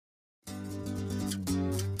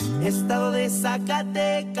Estado de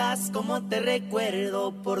Zacatecas, como te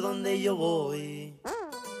recuerdo por donde yo voy.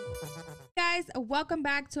 Guys, welcome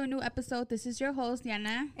back to a new episode. This is your host,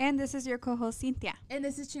 Diana. And this is your co-host, Cynthia. And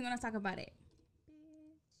this is Chingona Talk About It.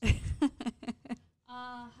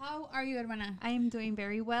 How are you, hermana? I am doing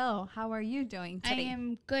very well. How are you doing today? I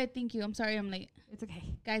am good, thank you. I'm sorry I'm late. It's okay.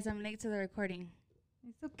 Guys, I'm late to the recording.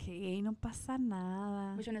 It's okay. No pasa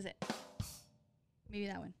nada. Which one is it? Maybe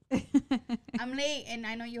that one. I'm late and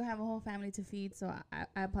I know you have a whole family to feed, so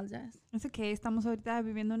I apologize. It's okay. Estamos ahorita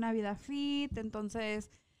viviendo una vida fit, entonces...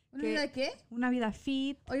 ¿Una vida qué? Una vida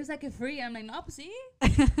fit. Oh, you're like free. I'm like, no, pues sí.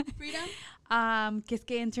 Freedom. Que es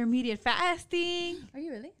que intermediate fasting. Are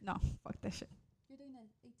you really? No, fuck that shit. You're doing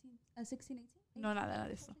that 16, 18? No, nada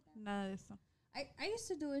de eso. Nada de eso. I used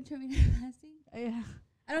to do intermittent fasting. Yeah.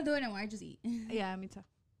 I don't do it anymore. I just eat. Yeah, me too.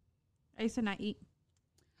 I used to not eat.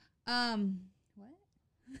 What?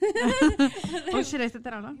 Oh shit, I said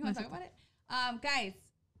that out loud. You want to talk about it? Guys,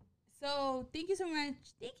 so thank you so much.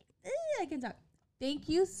 I can talk. Thank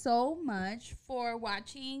you so much for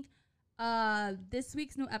watching this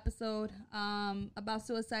week's new episode about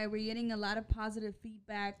suicide. We're getting a lot of positive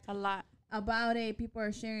feedback. A lot. About it. People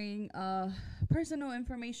are sharing personal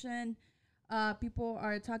information. People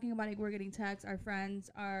are talking about it. We're getting texts, our friends,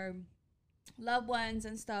 our loved ones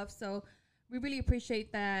and stuff. So we really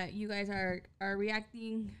appreciate that you guys are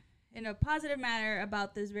reacting in a positive manner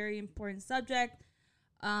about this very important subject.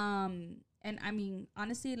 And I mean,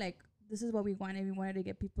 honestly, like, this is what we wanted. We wanted to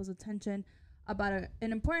get people's attention about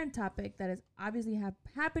an important topic that is obviously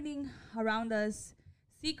happening around us,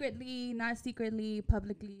 secretly, not secretly,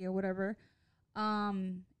 publicly, or whatever.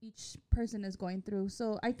 Each person is going through.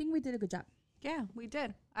 So I think we did a good job. Yeah, we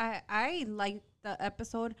did. I liked the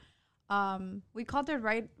episode. We called it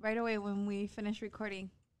right away when we finished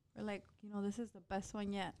recording. We're like, this is the best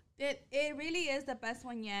one yet. It really is the best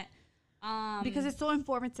one yet. Because it's so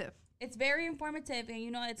informative. It's very informative,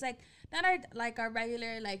 and it's like not our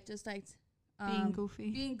regular just being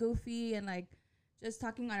goofy and like just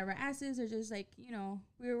talking out of our asses, or just like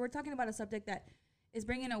we're talking about a subject that is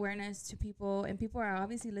bringing awareness to people, and people are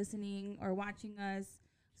obviously listening or watching us.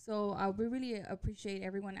 So we really appreciate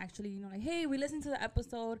everyone actually like, hey, we listened to the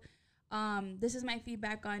episode. This is my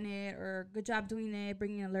feedback on it, or good job doing it,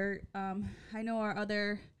 bringing alert. I know our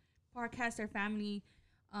other podcaster family.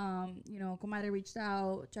 Comadre reached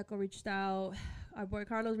out, Checo reached out, our boy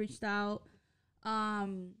Carlos reached out.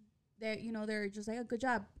 They're just like, a good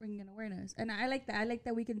job bringing awareness, and I like that. I like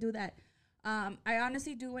that we can do that. I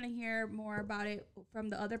honestly do want to hear more about it from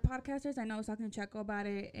the other podcasters. I know I was talking to Checo about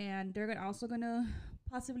it, and they're also gonna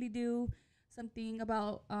possibly do something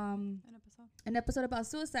about an episode about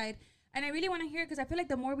suicide. And I really want to hear, because I feel like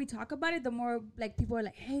the more we talk about it, the more like people are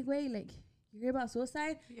like, hey, wait, like, you hear about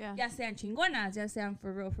suicide? Yeah. Ya sean chingonas, ya sean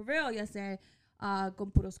for real, ya sean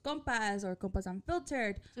con puros compas or compas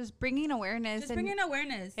unfiltered. Just bringing awareness.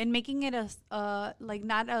 And making it like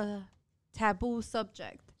not a taboo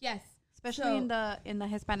subject. Yes. Especially in the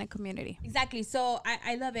Hispanic community. Exactly. So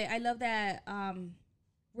I love it. I love that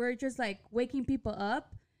we're just like waking people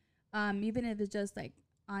up, even if it's just like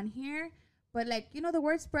on here. But like, the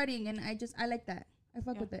word's spreading, and I like that. I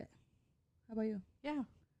fuck with it. How about you? Yeah.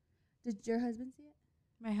 Did your husband see it?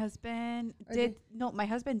 My husband did. No, my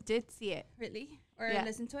husband did see it. Really? Or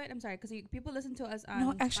listen to it? I'm sorry, because people listen to us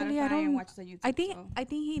on Spotify, I don't watch us on YouTube. I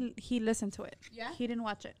think he listened to it. Yeah. He didn't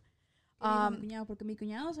watch it. Porque mi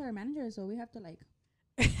cuñado is our manager, so we have to like.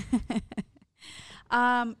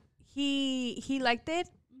 He liked it.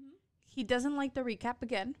 Mm-hmm. He doesn't like the recap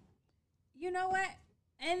again. You know what?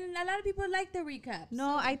 And a lot of people like the recap.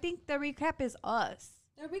 No, I think the recap is us.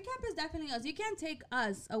 The recap is definitely us. You can't take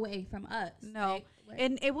us away from us. No, right?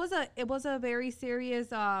 And it was a very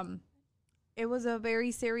serious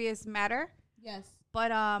matter. Yes.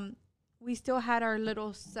 But we still had our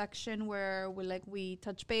little section where we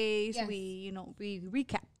touch base. Yes. We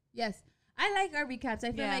recap. Yes, I like our recaps.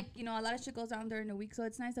 I feel like a lot of shit goes down during the week, so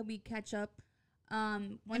it's nice that we catch up.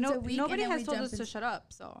 Once a week. Nobody has told us to shut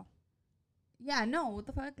up, so. Yeah, no, what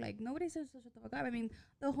the fuck? Like, nobody says to shut the fuck up. I mean,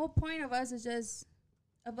 the whole point of us is just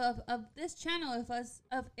of this channel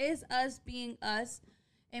is us being us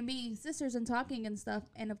and being sisters and talking and stuff.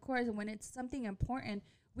 And of course, when it's something important,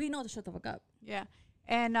 we know to shut the fuck up. Yeah.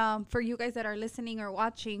 And for you guys that are listening or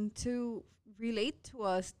watching, to relate to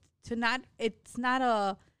us, it's not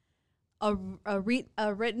a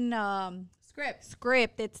written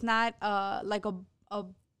script. It's not like a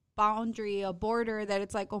boundary, a border that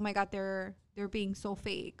it's like, oh my God, they're they're being so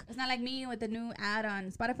fake. It's not like me with the new ad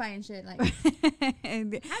on Spotify and shit. Like,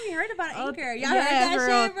 And have you heard about Anchor? Y'all yeah, heard that bro.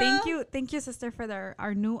 shit, bro? Thank you, sister, for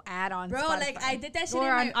our new ad on Bro, Spotify. like I did that shit or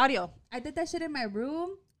in on audio. I did that shit in my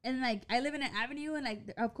room, and like I live in an avenue, and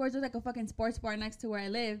like of course there's like a fucking sports bar next to where I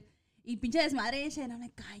live. Y pinche desmadre and shit, and I'm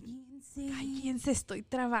like, cállense. Estoy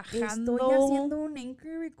trabajando. Estoy haciendo un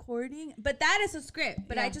Anchor recording. But that is a script.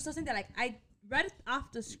 But Yeah. I just wasn't that like I read it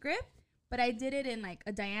off the script, but I did it in like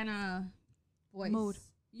a Diana voice. Mood.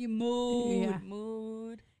 You mood. Yeah.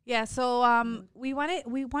 Mood. Yeah, so we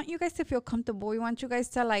want you guys to feel comfortable. We want you guys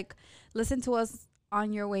to like listen to us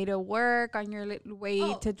on your way to work, on your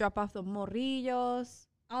way to drop off the morrillos.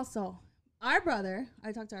 Also, our brother,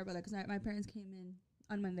 I talked to our brother because my parents came in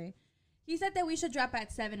on Monday. He said that we should drop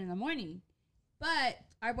at 7 in the morning. But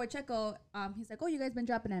our boy Checo, he's like, oh, you guys been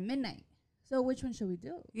dropping at midnight. So which one should we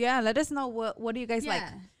do? Yeah, let us know what do you guys like.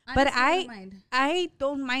 Honestly, But I don't mind. I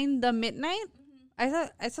don't mind the midnight.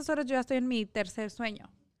 A esas horas yo ya estoy en mi tercer sueño.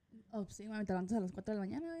 Oh, sí, mami, te levantas a las 4 de la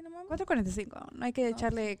mañana, ¿no, mamá? 4:45. No hay que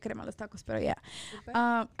echarle crema a los tacos, pero yeah. Super.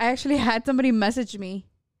 I actually had somebody message me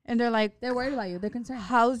and they're like, They're worried about you. They're concerned.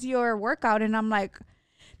 how's your workout? And I'm like,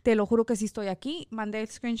 te lo juro que sí estoy aquí. Mandé el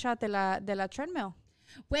screenshot de la treadmill.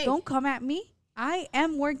 Wait. Don't come at me. I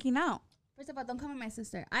am working out. First of all, don't come at my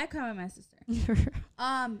sister. I come at my sister.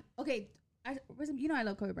 Okay. You know I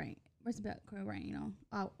love Kobe Bryant. Rest in peace, Kobe Bryant, you know.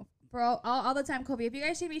 For all the time, Kobe. If you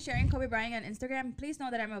guys see me sharing Kobe Bryant on Instagram, please know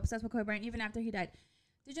that I'm obsessed with Kobe Bryant even after he died.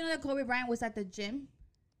 Did you know that Kobe Bryant was at the gym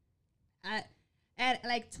at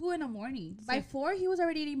like 2 in the morning? By 4, he was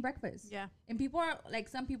already eating breakfast. Yeah. And people are like,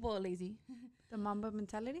 some people are lazy. The Mamba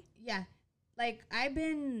mentality? Yeah. Like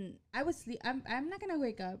I'm not gonna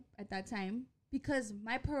wake up at that time because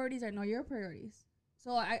my priorities are not your priorities.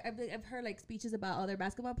 So I've heard like speeches about other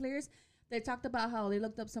basketball players. They talked about how they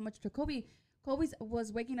looked up so much to Kobe. Kobe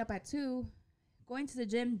was waking up at 2, going to the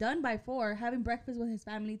gym, done by 4, having breakfast with his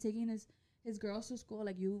family, taking his girls to school.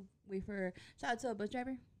 Like, you wait for shout out to a bus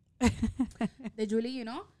driver, the Julie, you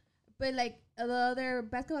know. But like the other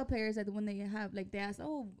basketball players, that when they have like they ask,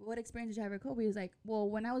 oh, what experience did you have with Kobe? He's like, well,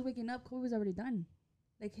 when I was waking up, Kobe was already done.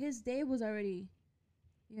 Like his day was already,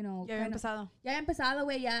 you know, Ya había empezado. ya había empezado,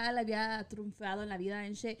 güey, ya la había triunfado en la vida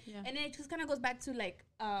and shit. Yeah. And then it just kind of goes back to like,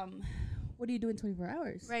 what do you do in 24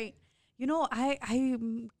 hours? Right. You know, I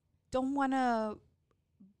don't want to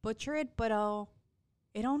butcher it, but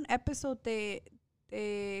era un episode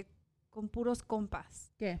de Con Puros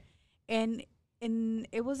Compas. ¿Qué? And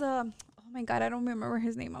it was oh my God, I don't remember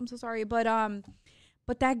his name. I'm so sorry. But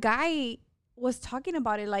that guy was talking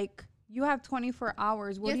about it like, you have 24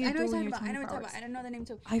 hours. What do you do in your 24 I know what you're talking hours? about. I don't know the name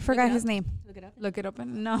too. I forgot his up. name. Look it up. Look it up.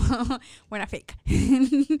 And no, we're not fake.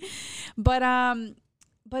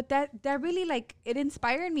 But that really like it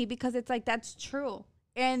inspired me because it's like that's true.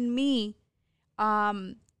 And me,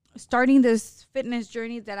 starting this fitness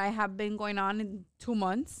journey that I have been going on in 2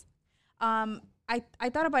 months, I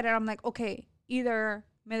thought about it. I'm like, okay, either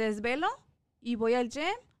me desvelo y voy al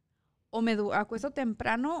gym, o me acuesto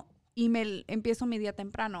temprano y me empiezo mi día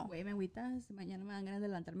temprano. Güey, me agüitas. Mañana me dan ganas de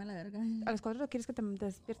levantarme a la verga. ¿A las 4 quieres que te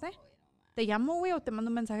despierte? ¿Te llamo, güey, o te mando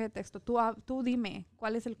un mensaje de texto? Tú dime,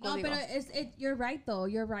 ¿cuál es el No, código? but you're right though.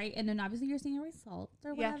 You're right, and then obviously you're seeing results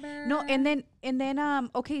or Yeah. whatever. No, and then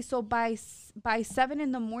okay, so by 7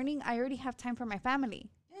 in the morning, I already have time for my family.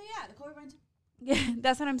 Yeah, the Kobe Bryant. Yeah,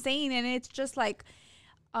 that's what I'm saying, and it's just like,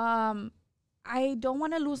 I don't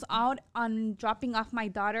want to lose out on dropping off my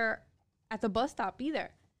daughter at the bus stop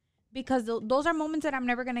either, because those are moments that I'm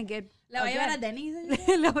never gonna get. La voy a llevar a again.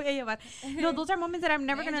 Denny's. La voy a llevar. No, those are moments that I'm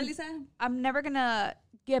never gonna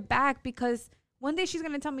get back, because one day she's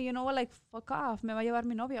gonna tell me, you know what, like, fuck off, me va a llevar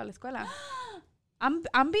mi novio a la escuela.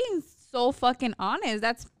 I'm being so fucking honest.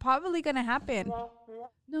 That's probably gonna happen.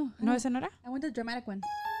 No, No, esa no era? I went the dramatic one.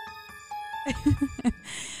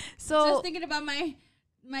 So Just thinking about my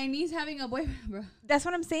niece having a boyfriend, bro. that's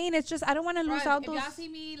what I'm saying. It's just I don't want to lose out If those. y'all see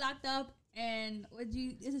me locked up and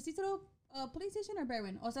is it Cicero police station or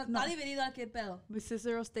Berwyn? O sea, No. está dividido aquí el pedo. With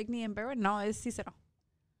Cicero, Stickney, and Barrett. No, es Cicero.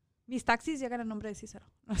 Mis taxis llegan el nombre de Cicero.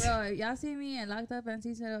 Bro, if y'all see me and locked up and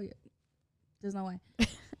Cicero, there's no way.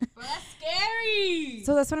 Bro, that's scary.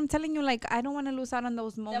 So that's what I'm telling you. Like, I don't want to lose out on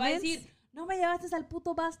those Te va a moments. decir, no me llevaste al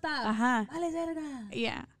puto basta. Ajá. Vale, verga.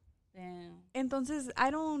 Yeah. Damn. Entonces, I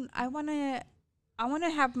want to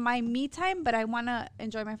have my me time, but I want to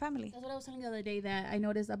enjoy my family. That's what I was telling the other day that I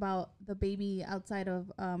noticed about the baby outside of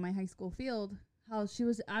my high school field. How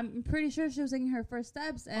I'm pretty sure she was taking her first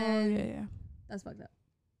steps, and yeah. that's fucked up.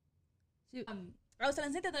 I was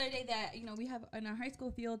telling Cynthia the other day that, we have in our high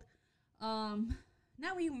school field,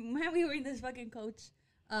 now we were in this fucking coach.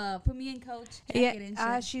 Put me in coach.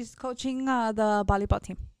 She's coaching the volleyball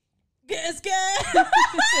team. Guess. Imagine.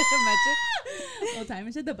 All time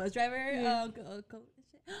and shit. The bus driver. Yeah.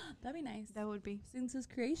 That'd be nice. That would be. Since his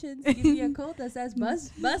creations, give me a coat that says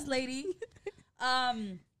bus lady.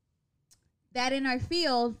 That in our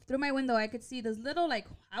field, through my window, I could see this little, like,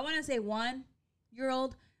 I want to say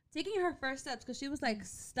 1-year-old taking her first steps because she was like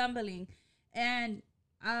stumbling. And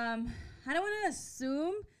I don't want to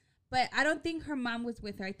assume, but I don't think her mom was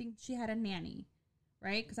with her. I think she had a nanny,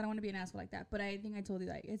 right? Because I don't want to be an asshole like that. But I think I told you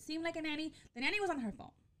that. It seemed like a nanny. The nanny was on her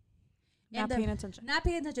phone. Not paying attention. Not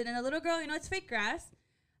paying attention. And the little girl, it's fake grass.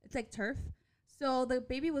 It's like turf. So the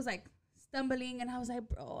baby was like stumbling. And I was like,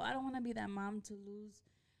 bro, I don't want to be that mom to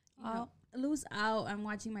lose out on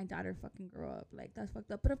watching my daughter fucking grow up. Like, that's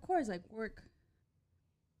fucked up. But of course, like, work,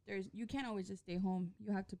 you can't always just stay home.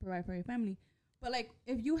 You have to provide for your family. But like,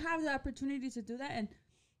 if you have the opportunity to do that, and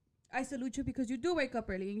I salute you because you do wake up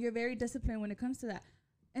early and you're very disciplined when it comes to that.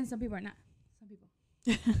 And some people are not. Some people.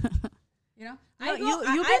 No,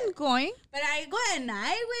 you've been going. But I go at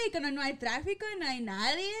night, güey, cuando no hay tráfico, no hay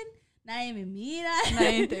nadie. Nadie me mira.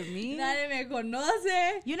 Nadie te mira. Nadie me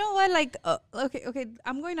conoce. You know what? Like, okay.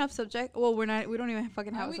 I'm going off subject. Well, we're not. We don't even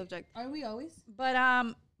fucking have a subject. Are we always? But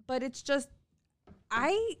it's just,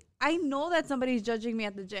 I know that somebody's judging me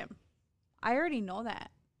at the gym. I already know that.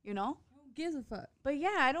 Who gives a fuck? But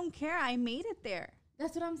yeah, I don't care. I made it there.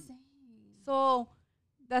 That's what I'm saying. So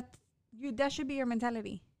that should be your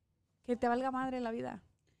mentality. Que te valga madre la vida.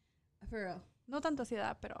 For real. No tanto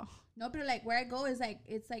ciudad, pero. No, but like where I go is like,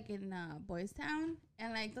 it's like in Boys Town,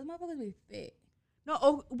 and like those motherfuckers be fit.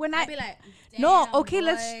 No, when I be like, no, okay, boy,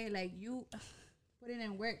 let's like you put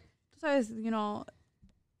in work. Tú sabes,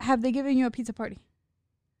 have they given you a pizza party?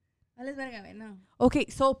 No. Okay,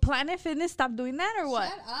 so Planet Fitness stopped doing that or what?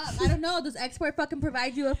 Shut up! I don't know. Does Export fucking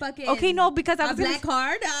provide you a fucking? Okay, no, because I was black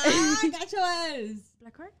card. I got your ass.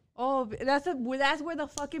 Black card. Oh, that's where the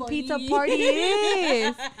fucking pizza party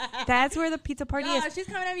is. That's where the pizza party is. No, she's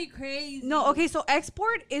coming at me crazy. No, okay, so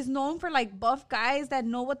Export is known for like buff guys that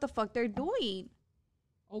know what the fuck they're doing.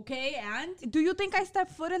 Okay, and? Do you think I step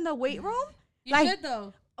foot in the weight room? You should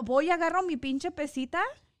though. Voy a agarro mi pinche pesita.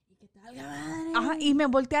 Ajá, y me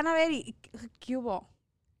voltean a ver y ¿qué hubo?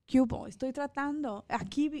 Estoy tratando.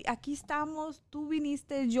 Aquí estamos. Tú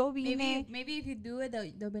viniste, yo vine. Maybe if you do it,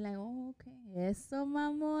 they'll be like, oh, okay. Eso,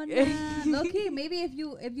 mamona. Low-key, maybe if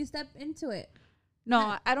you step into it.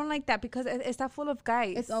 No, I don't like that because it's that full of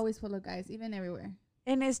guys. It's always full of guys, even everywhere.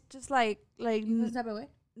 And it's just like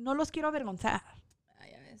no los quiero avergonzar.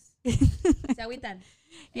 Ya ves. Se agüitan.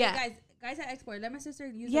 Yeah. Hey, guys at Export, let my sister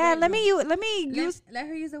use yeah, the weight room. let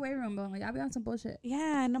her use the weight room, bro. I'll be on some bullshit.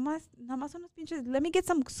 Yeah, nomás unos pinches. Let me get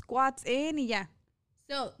some squats in y ya.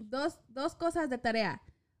 So, dos cosas de tarea.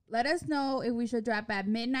 Let us know if we should drop at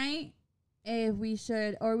midnight, or we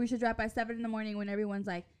should drop at 7 in the morning when everyone's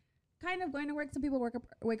like kind of going to work. Some people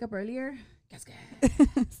wake up earlier.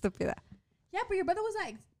 Stupida. Yeah, but your brother was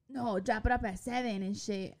like, no, drop it up at 7 and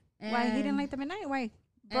shit. And why he didn't like the midnight? Why?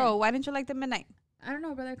 Bro, why didn't you like the midnight? I don't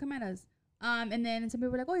know, brother. Come at us. And then some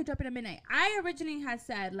people were like, oh, you're dropping at midnight. I originally had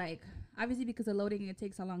said, like, obviously because of loading, it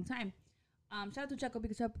takes a long time. Shout out to Checo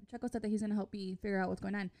because Checo said that he's going to help me figure out what's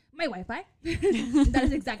going on. My Wi-Fi. That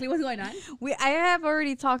is exactly what's going on. I have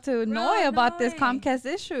already talked to Noe about this Comcast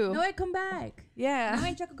issue. Noe, come back. Yeah. Noe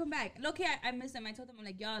and Checo, come back. Look, I miss him. I told him, I'm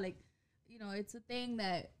like, y'all, like, it's a thing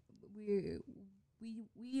that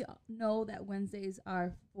we know that Wednesdays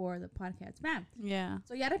are for the podcast fam. Yeah.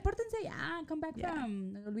 So ya repórtense, come back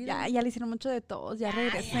from. Ya le hicieron mucho de todos, ya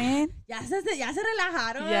regresen. Ya se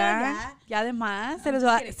relajaron. Ya además, se les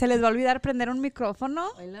va a olvidar prender un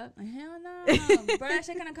micrófono. Hell no. Bro, that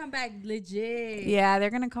shit gonna come back legit. Yeah,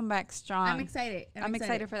 they're gonna come back strong. I'm excited. I'm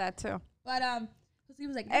excited for that too. But so he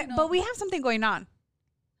was like, but we have something going on.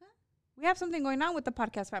 Huh? We have something going on with the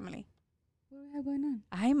podcast family. What do we have going on?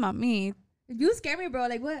 Ay, mami. You scare me, bro.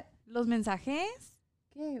 Like what? Los mensajes.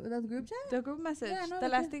 Okay, the group chat? The group message. Yeah, no, the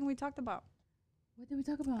last thing we talked about. What did we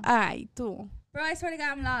talk about? Ay, tú. Bro, I swear to God,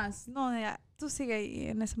 I'm lost. No, ya. Tú sigue ahí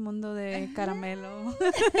en ese mundo de caramelo.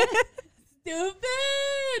 Stupid.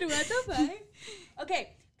 What the fuck?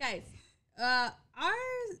 Okay, guys.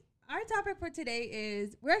 Our topic for today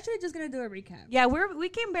is we're actually just gonna do a recap. Yeah, we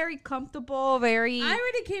came very comfortable, very. I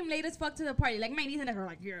already came late as fuck to the party. Like my niece and I were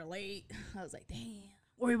like, "You're late." I was like, "Damn."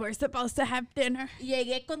 We were supposed to have dinner.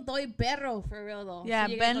 Llegué con todo y perro, for real though. Yeah,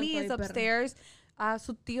 Bentley is upstairs.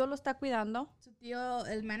 Su tío lo está cuidando. Su tío,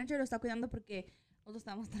 el manager lo está cuidando porque nosotros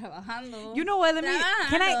estamos trabajando. You know what?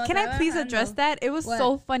 Can I please address that? It was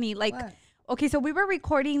so funny. Like, okay, so we were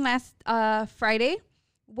recording last Friday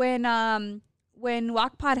when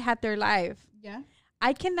Walkpod had their live. Yeah.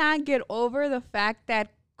 I cannot get over the fact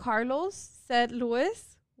that Carlos said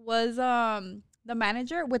Luis was the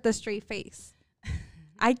manager with a straight face.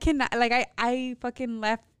 I cannot, like, I fucking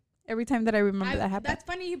laugh every time that I remember that happened. That's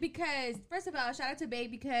funny because, first of all, shout out to Babe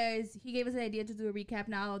because he gave us the idea to do a recap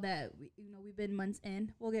now that we've been months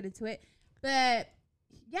in. We'll get into it. But,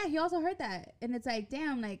 yeah, he also heard that. And it's like,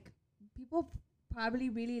 damn, like, people probably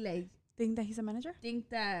really, like, think that he's a manager? Think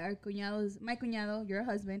that my cuñado, your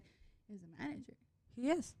husband, is a manager. He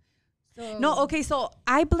is. So no, okay, so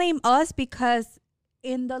I blame us because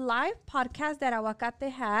in the live podcast that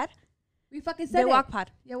Aguacate had, we fucking said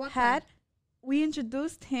we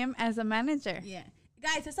introduced him as a manager. Yeah.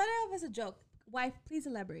 Guys, it started off as a joke. Wife, please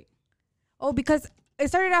elaborate. Oh, because it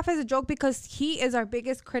started off as a joke because he is our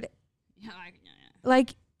biggest critic. Yeah.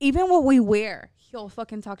 Like, even what we wear, he'll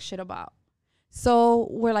fucking talk shit about. So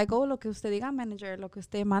we're like, oh, lo que usted diga, manager. Lo que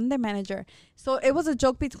usted mande, manager. So it was a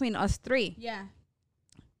joke between us three. Yeah.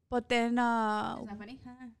 But then, Is that funny?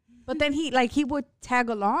 but then he would tag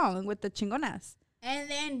along with the chingonas. And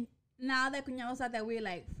then now that cuñado said that we're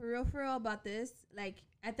like, for real about this, like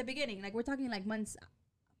at the beginning, like we're talking like months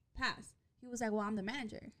past, he was like, well, I'm the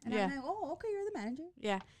manager. And I'm like, oh, okay, you're the manager.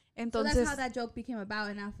 Yeah. Entonces, so that's how that joke became about.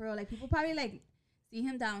 And now for real, like people probably like see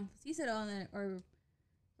him down, Cicero, or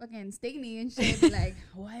fucking Stigney and shit. Be like,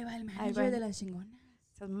 why va el manager de las chingonas?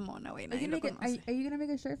 Are you gonna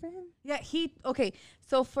make a shirt for him? Yeah, okay.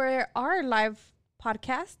 So for our live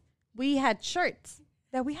podcast, we had shirts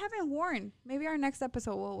that we haven't worn. Maybe our next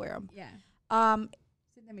episode we'll wear them. Yeah.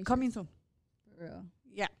 Coming soon. For real.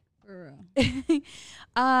 Yeah. For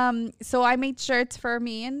real. So I made shirts for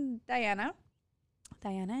me and Diana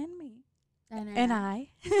and me, and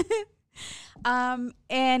I.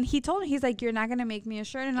 And he told me, he's like, you're not gonna make me a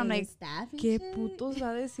shirt, and I'm like, ¿Qué putos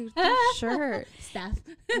va a decir tu shirt? Staff.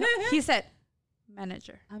 No, he said,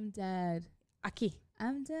 manager. I'm dead. Aquí.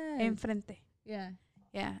 I'm dead. Enfrente. Yeah.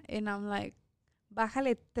 Yeah. And I'm like,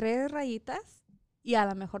 bájale 3 rayitas y a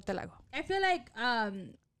lo mejor te la hago. I feel like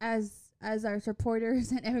as our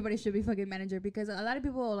supporters and everybody should be fucking manager because a lot of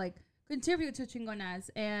people like contribute to Chingonas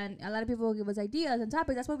and a lot of people give us ideas and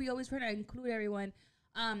topics. That's why we always try to include everyone.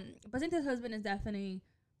 But Cynthia's husband is definitely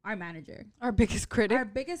our manager. Our biggest critic.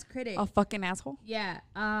 A fucking asshole. Yeah.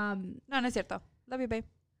 No es cierto. Love you, babe.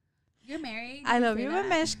 You're married. I love you,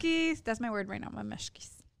 mameshkis. That's my word right now,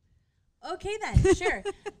 mameshkis. Okay then, sure.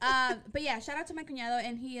 But yeah, shout out to my cuñado,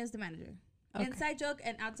 and he is the manager. Okay. Inside joke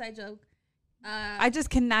and outside joke. I just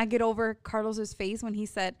cannot get over Carlos's face when he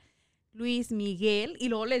said Luis Miguel y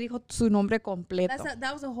luego le dijo su nombre completo.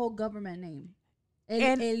 That was a whole government name.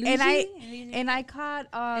 And I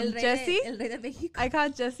caught Jesse. El Rey de México. I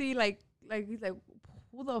caught Jesse like he's like,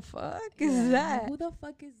 who the fuck is that? Who the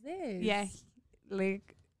fuck is this? Yeah,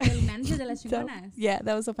 like el manager de las chingonas. Yeah,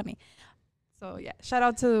 that was so funny. So yeah, shout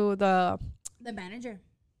out to the manager.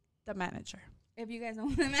 The manager. If you guys know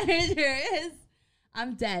who the manager is,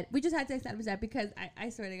 I'm dead. We just had to establish that because I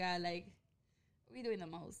swear to God, like, we doing the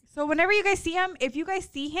most. So whenever you guys see him, if you guys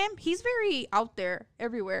see him, he's very out there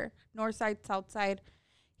everywhere. North side, south side.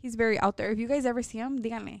 He's very out there. If you guys ever see him,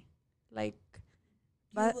 díganle. Like,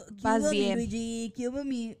 vas bien.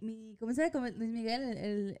 ¿Cómo se llama? Luis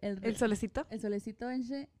Miguel, el solecito. El solecito en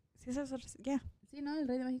shit. Sí, es el solecito. Yeah. Sí, ¿no? El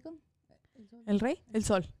rey de México. ¿El rey? El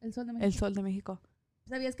sol. El sol de México. El sol de México.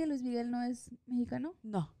 ¿Sabías que Luis Miguel no es mexicano?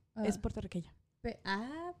 No, es puertorriqueño. Perra.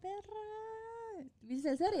 ¿Viste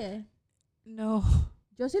la serie? No.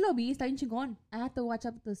 Yo sí lo vi, está bien chingón. I have to watch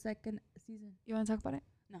up the second season. You want to talk about it?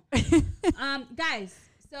 No. Guys,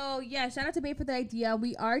 so yeah, shout out to Babe for the idea.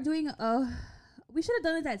 We are doing we should have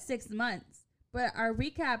done it at 6 months, but our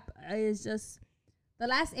recap is just the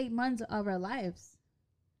last 8 months of our lives.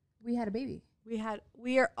 We had a baby.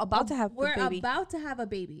 We are about to have a baby. We're about to have a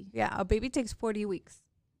baby. Yeah, a baby takes 40 weeks.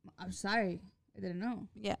 I'm sorry. I didn't know.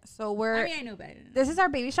 Yeah, so we're... I mean, I knew, but I didn't know. This is our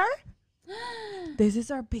baby shower? This is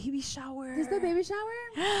our baby shower. This is the baby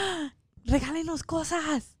shower? Regálenos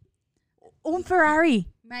cosas. Un Ferrari.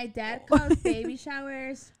 My dad calls baby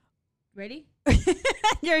showers. Ready?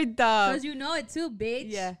 You're dumb. Because you know it too,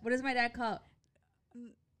 bitch. Yeah. What does my dad call?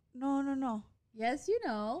 No. Yes, you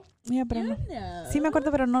know. Yeah, pero you no. know. Sí me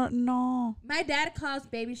acuerdo, pero no. My dad calls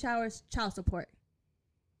baby showers child support.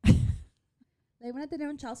 ¿Le van a tener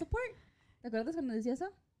un child support? ¿Te acuerdas cuando decía eso?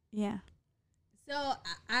 Yeah. So,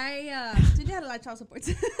 I Cindy had a lot of child supports.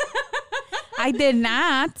 I did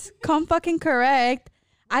not. Come fucking correct.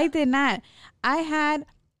 I did not. I had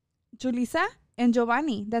Julissa and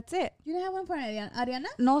Giovanni. That's it. You didn't have one for Ariana?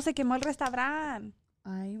 No, se quemó el restaurante.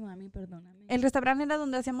 Ay, mami, perdóname. El restaurante era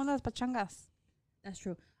donde hacíamos las pachangas. That's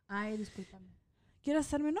true. Ay, discúlpame. ¿Quieres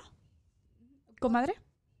hacerme uno? ¿Comadre?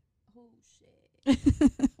 Oh, shit. Damn,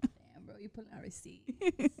 bro, you pulling out receipts.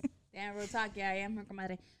 Damn, real talk. Yeah, I am her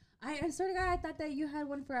comadre. I swear to God, I thought that you had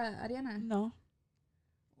one for Ariana. No.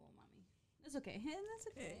 Oh, mommy. That's okay. That's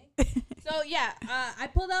okay. So, yeah, I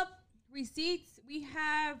pulled up receipts. We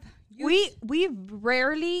have... We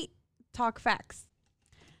rarely talk facts.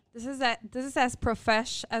 This is as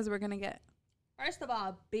profesh as we're going to get. First of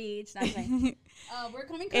all, bitch. That's right. We're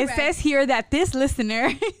coming correct. It says here that this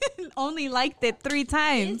listener only liked it 3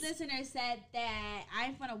 times. This listener said that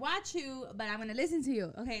I'm going to watch you, but I'm going to listen to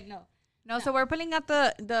you. Okay, no. So we're pulling out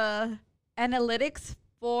the analytics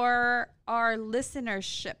for our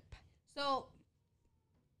listenership. So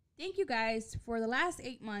thank you guys for the last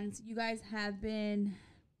 8 months. You guys have been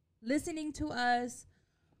listening to us,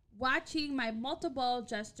 watching my multiple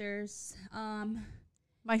gestures,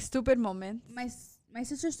 my stupid moments. My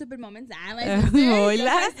sister's stupid moments. My sister. Hola.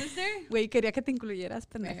 My sister. Güey, quería que te incluyeras,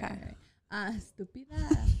 pendeja.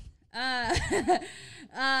 Estúpida.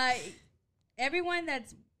 Everyone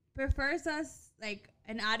that prefers us like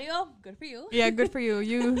an audio, good for you. Yeah, good for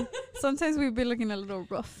you. Sometimes we be looking a little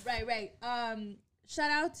rough. Right.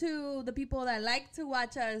 Shout out to the people that like to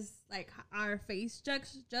watch us, like our face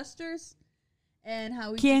gestures and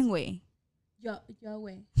how we. ¿Quién, güey? Yo,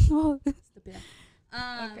 güey. Oh. Estúpida.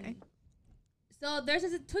 Okay. So there's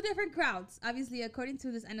 2 different crowds, obviously, according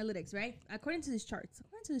to this analytics, right? According to these charts.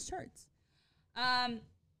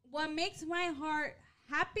 What makes my heart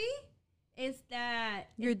happy is that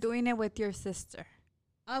you're doing it with your sister.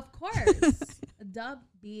 Of course. Dub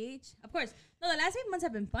BH. Of course. No, the last 8 months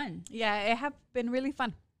have been fun. Yeah, it have been really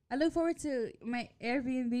fun. I look forward to my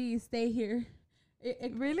Airbnb stay here.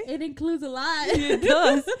 It really? It includes a lot. It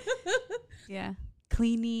does. Yeah.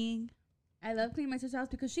 Cleaning. I love cleaning my sister's house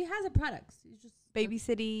because she has the products. It's just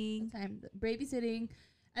babysitting. Babysitting.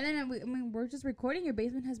 And then we're just recording. Your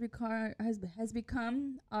basement has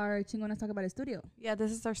become our Chingonas Talk About It studio. Yeah,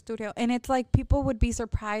 this is our studio. And it's like people would be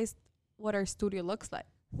surprised what our studio looks like.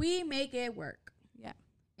 We make it work. Yeah.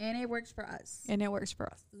 And it works for us.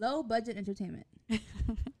 Low budget entertainment.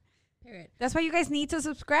 Period. That's why you guys need to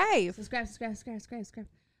subscribe. Subscribe. Guys, subscribe.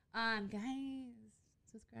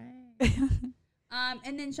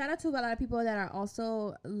 And then shout out to a lot of people that are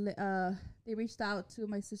also they reached out to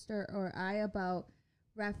my sister or I about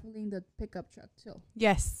raffling the pickup truck too.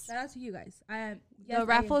 Yes. Shout out to you guys. The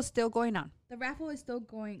raffle is still going on. The raffle is still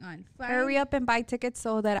going on. Hurry up and buy tickets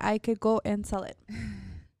so that I could go and sell it.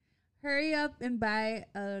 Hurry up and buy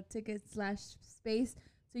a ticket / space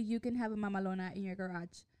so you can have a mamalona in your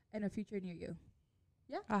garage in a future near you.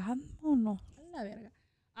 Yeah. Oh no.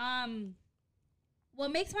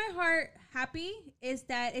 What makes my heart happy is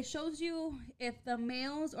that it shows you if the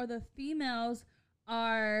males or the females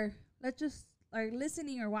are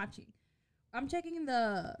listening or watching. I'm checking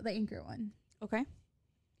the Anchor one. Okay.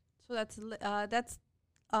 So that's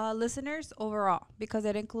listeners overall because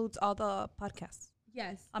it includes all the podcasts.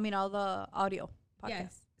 Yes. I mean all the audio podcasts.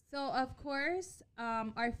 Yes. So of course,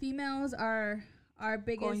 our females are our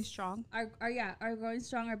biggest going strong. Are going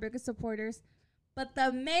strong, our biggest supporters. But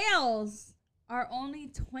the males are only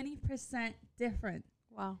 20% different.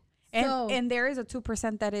 Wow. And there is a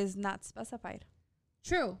 2% that is not specified.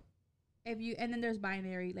 True. And then there's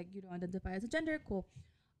binary, like you don't identify as a gender, cool.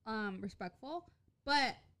 Respectful.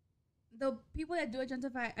 But the people that do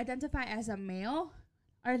identify as a male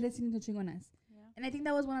are listening to Chingonas. Yeah. And I think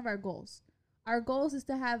that was one of our goals. Our goals is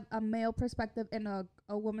to have a male perspective and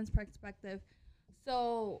a woman's perspective.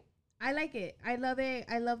 So I like it. I love it.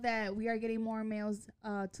 I love that we are getting more males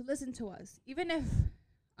to listen to us. Even if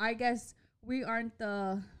I guess we aren't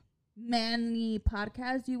the manly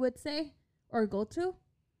podcast you would say or go to,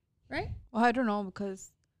 right? Well, I don't know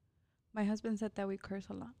because my husband said that we curse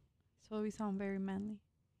a lot. So we sound very manly.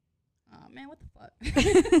 Oh, man, what the fuck?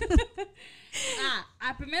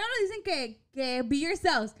 Primero dicen que be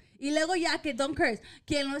yourselves. Y luego ya que don't curse.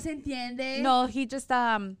 Que no se entiende. No, he just,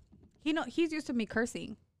 he's used to me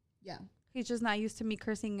cursing. Yeah. He's just not used to me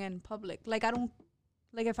cursing in public. Like,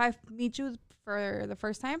 if I meet you for the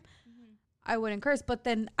first time, I wouldn't curse. But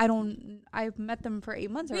then I've met them for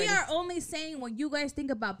 8 months already. We are only saying what you guys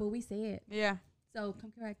think about, but we say it. Yeah. So,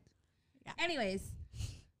 come correct. Yeah. Anyways.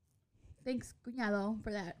 Thanks, cuñado,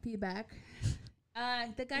 for that feedback.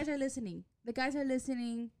 The guys are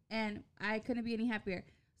listening. And I couldn't be any happier.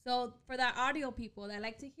 So, for the audio people that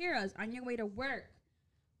like to hear us on your way to work,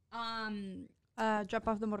 drop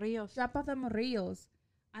off the morrillos.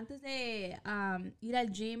 Antes de ir al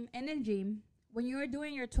gym, en el gym, when you were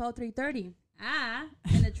doing your 12-3-30,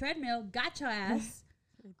 in the treadmill, got your ass.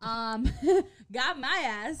 Got my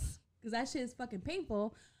ass, because that shit is fucking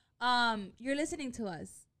painful. You're listening to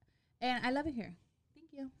us. And I love it here.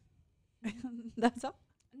 Thank you. That's all?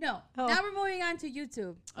 No. Oh. Now we're moving on to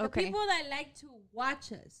YouTube. The people that like to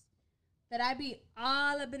watch us, that I be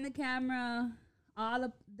all up in the camera, all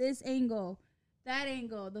up this angle, that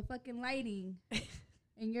angle, the fucking lighting,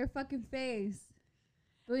 in your fucking face,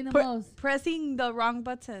 doing the most. Pressing the wrong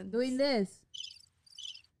button. Doing this.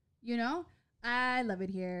 You know? I love it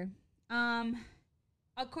here.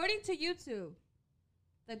 According to YouTube,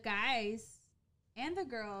 the guys and the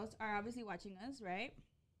girls are obviously watching us, right?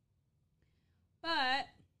 But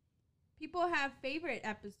people have favorite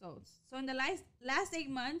episodes. So in the last 8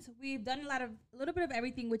 months, we've done a little bit of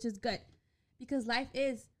everything, which is good, because life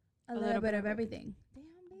is a little bit of everything. Damn,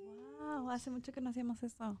 wow, hace mucho que no hacíamos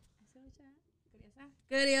eso.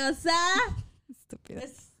 Curiosa.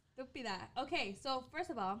 Estúpida. Okay, so first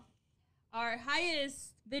of all, our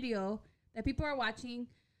highest video that people are watching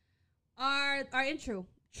are our intro.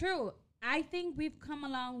 True. I think we've come a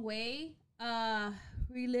long way.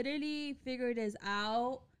 We literally figured this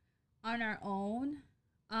out on our own.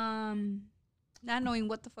 Not knowing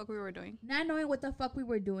what the fuck we were doing.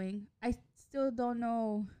 I still don't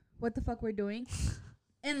know what the fuck we're doing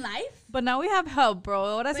in life. But now we have help, bro.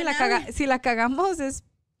 Ahora si la cagamos es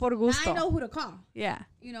por gusto. I know who to call. Yeah.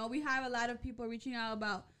 You know, we have a lot of people reaching out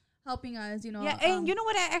about helping us, you know. Yeah, and you know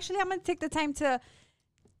what? I'm going to take the time to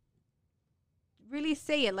really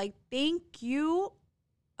say it. Like, thank you,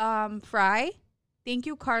 Fry. Thank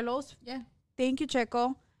you, Carlos. Yeah. Thank you,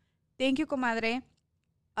 Checo. Thank you, comadre.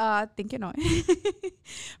 Thank you, Noe.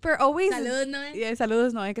 For always... Saludos, Noe. Yeah,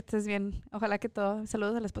 saludos, Noe, que estés bien. Ojalá que todo...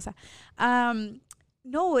 Saludos a la esposa.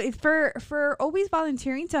 No, for always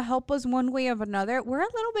volunteering to help us one way or another. We're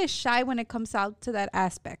a little bit shy when it comes out to that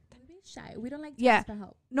aspect. Shy. We don't like to ask for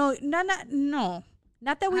help. No. Not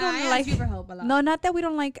that we don't like... ask you for help a lot. No, not that we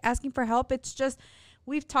don't like asking for help. It's just,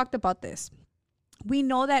 we've talked about this. We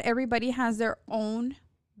know that everybody has their own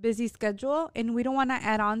busy schedule, and we don't want to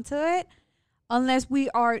add on to it unless we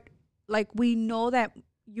are, like, we know that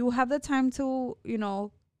you have the time to, you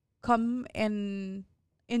know, come and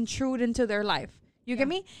intrude into their life. You get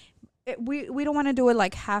me? We don't want to do it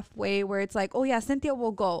like halfway where it's like, oh yeah, Cynthia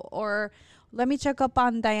will go, or let me check up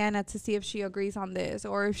on Diana to see if she agrees on this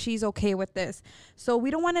or if she's okay with this. So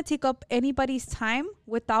we don't want to take up anybody's time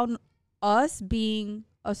without us being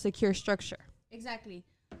a secure structure. Exactly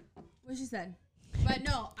what she said. But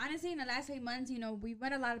no, honestly, in the last 8 months, you know, we've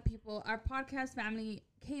met a lot of people. Our podcast family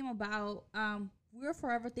came about. We're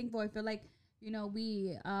forever thankful. I feel like, you know,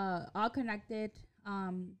 we all connected.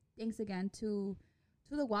 Thanks again to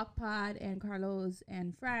the Walk Pod and Carlos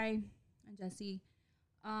and Fry and Jesse.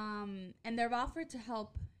 And they've offered to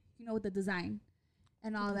help, you know, with the design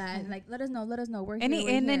and all that. Like, let us know. We're here.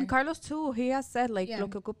 And then Carlos too, he has said, like, lo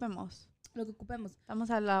que ocupemos. Estamos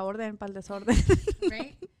a la orden para el desorden.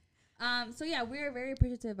 Right? So yeah, we're very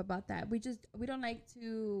appreciative about that. We don't like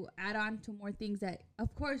to add on to more things that,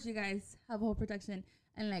 of course, you guys have whole protection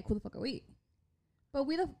and like, who the fuck are we? But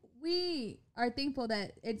we are thankful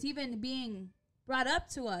that it's even being brought up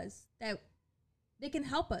to us that they can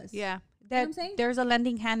help us. Yeah. You know what I'm saying? There's a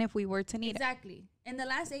lending hand if we were to need Exactly. In the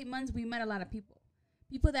last 8 months, we met a lot of people.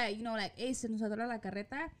 People that, you know, like, hey, se nos atoró la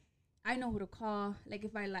carreta. I know who to call. Like,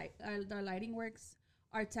 if our lighting works,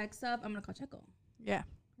 our tech stuff, I'm going to call Checo. Yeah.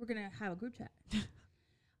 We're going to have a group chat.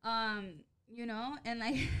 You know, and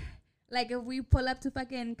like if we pull up to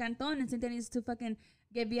fucking Canton and Cynthia needs to fucking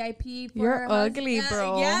get VIP for You're her ugly, house.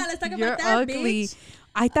 bro. Yeah, let's talk You're about that, ugly. bitch.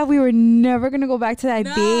 I thought we were never going to go back to that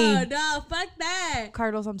day. No, fuck that.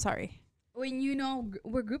 Carlos, I'm sorry. When, you know,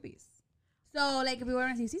 we're groupies. So, like, if we were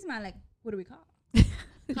on Sisma, like, what do we call?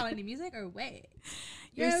 Call any music or wait?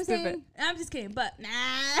 You know what I'm saying? I'm just kidding, but nah,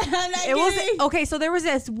 I'm not kidding. Okay, so there was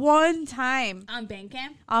this one time. On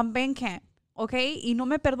Bandcamp? On Bandcamp. Okay, y no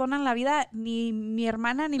me perdonan la vida ni mi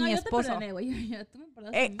hermana ni mi esposo.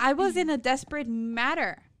 I was in a desperate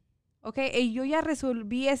matter. Okay, y yo ya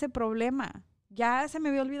resolví ese problema. Ya se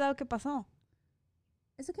me había olvidado qué pasó.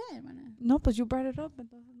 It's okay, hermana. No, pues you brought it up.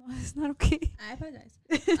 Entonces, no, it's not okay. I apologize.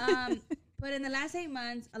 But in the last 8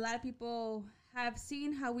 months, a lot of people have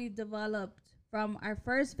seen how we've developed from our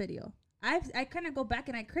first video. I kind of go back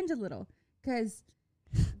and I cringe a little because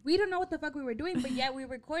we don't know what the fuck we were doing, but yet we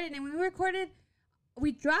recorded. And when we recorded,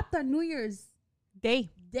 we dropped on New Year's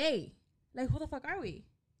Day. Like, who the fuck are we?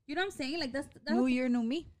 You know what I'm saying? Like, that's New Year, new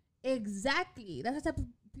me. Exactly. That's the type of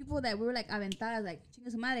people that we were like aventadas, like,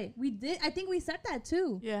 chinga su madre. We did. I think we said that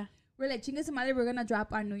too. Yeah. We're like, chinga su madre, we're going to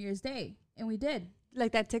drop on New Year's Day. And we did.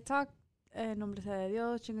 Like that TikTok. Nombre sea de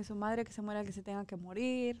Dios, chingue su madre, que se muera, que se tenga que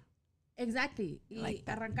morir. Exactly. Like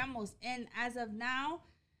that. Arrancamos. And as of now,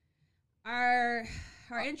 our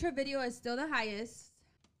intro video is still the highest.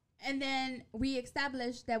 And then we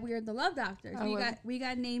established that we are the love doctors. We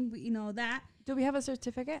got named, you know, that. Do we have a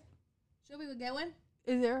certificate? Should we go get one?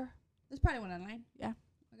 Is there? There's probably one online. Yeah.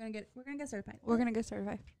 We're gonna get certified. We're gonna get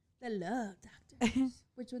certified. The love doctors.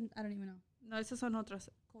 Which one? I don't even know. No, esos son otros.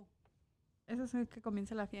 Cool. Esos son que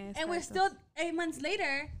comienza la fiesta. And we're still 8 months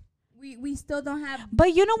later. We still don't have.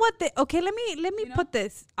 But you know what? Okay, let me you know? put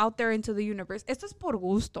this out there into the universe. Esto es por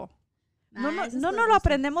gusto. No lo gusto.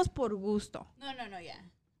 aprendemos por gusto. No, yeah.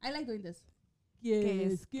 I like doing this.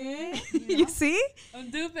 Yes. You You see? I'm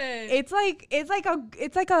stupid. It's like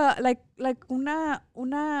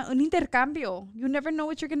un intercambio. You never know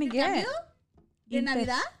what you're gonna get. ¿De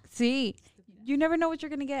Navidad? Sí. You never know what you're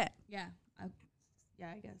gonna get. Yeah.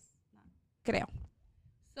 I guess. Creo.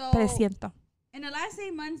 So, Presiento. in the last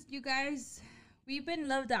 8 months, you guys, we've been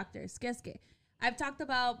love doctors. Guess que. I've talked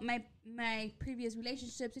about my previous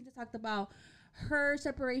relationships. I've talked about her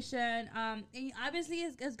separation. And obviously,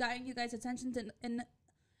 it's gotten you guys' attention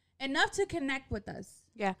enough to connect with us.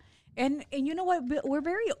 Yeah. And you know what? We're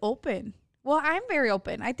very open. Well, I'm very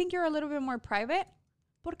open. I think you're a little bit more private.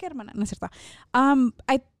 ¿Por qué, hermana? No es cierto.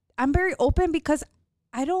 I'm very open because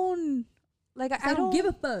I don't give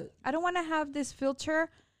a fuck. I don't want to have this filter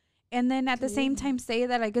and then at the same time say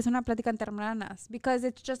that like es una plática entre hermanas because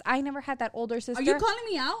it's just I never had that older sister. Are you calling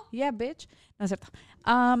me out? Yeah, bitch. No es cierto.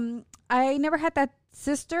 I never had that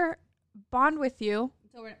sister bond with you.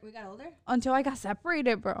 So we got older? Until I got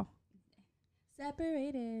separated, bro.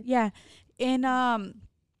 Separated. Yeah. And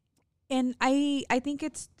I think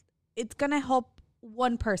it's gonna help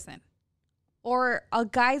one person. Or a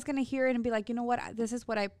guy's gonna hear it and be like, you know what, this is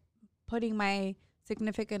what I'm putting my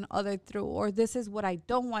significant other through, or this is what I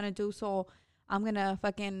don't want to do, so I'm gonna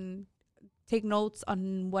fucking take notes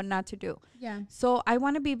on what not to do. Yeah. So I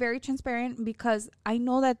want to be very transparent because I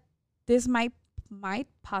know that this might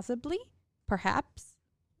possibly, perhaps,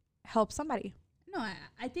 help somebody. No,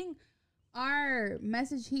 I think our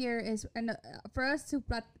message here is for us to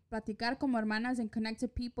platicar como hermanas and connect to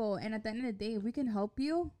people, and at the end of the day, if we can help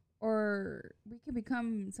you or we can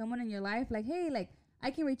become someone in your life, like, hey, like,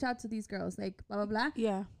 I can reach out to these girls, like, blah, blah, blah.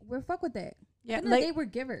 Yeah. We're fuck with it. Yeah. At the end of the day, we're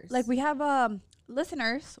givers. Like, we have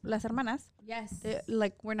listeners, las hermanas. Yes.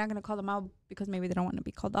 Like, we're not going to call them out because maybe they don't want to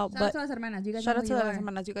be called out. Shout out to las hermanas. You guys shout know out who to you las are.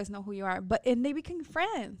 hermanas. You guys know who you are. But they became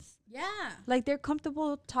friends. Yeah. Like, they're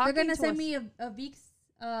comfortable talking to They're going to send us. me a Vicks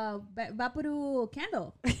Vaporu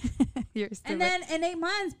candle. You're stupid. And then in 8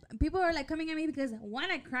 months, people are like coming at me because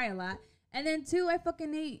one, I cry a lot. And then two, I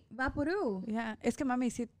fucking ate Vaporu. Yeah. Es que, mami,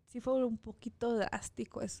 sí fue un poquito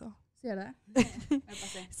drástico eso. Sí, ¿verdad?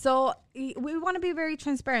 So, we want to be very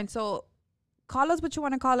transparent. So, call us what you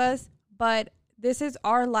want to call us. But this is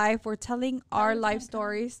our life. We're telling our life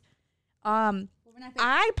stories.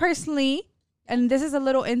 I personally, and this is a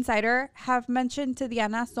little insider, have mentioned to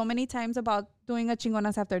Diana so many times about doing a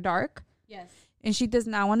Chingonas After Dark. Yes. And she does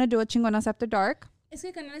not want to do a Chingonas After Dark. Es que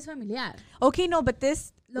el canal es familiar. Okay, no, but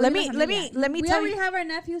this let me tell you. We already have our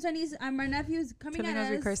nephews and our nephews coming at us.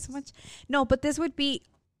 We curse so much. No, but this would be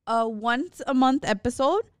a once a month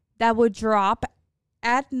episode that would drop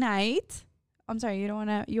at night. I'm sorry, you don't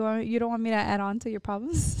want me to add on to your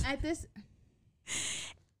problems. At this,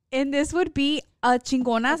 and this would be a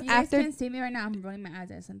Chingonas if you After. guys can't see me right now, I'm rolling my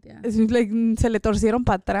eyes at Cynthia. Es like se le torcieron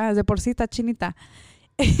para atrás, de por sí está chinita.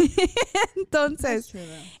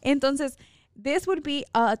 Entonces, this would be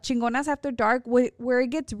a Chingonas After Dark where it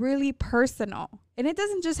gets really personal. And it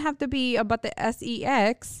doesn't just have to be about the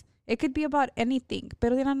sex. It could be about anything.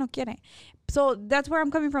 Pero Diana no quiere. So that's where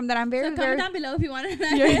I'm coming from. That I'm very, so comment down below if you want to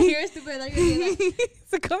hear stupid.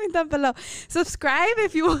 So comment down below. Subscribe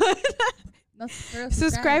if you want. No,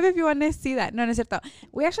 subscribe if you want to see that. No, no es cierto.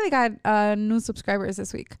 We actually got new subscribers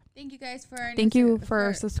this week. Thank you guys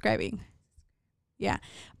for subscribing. Yeah.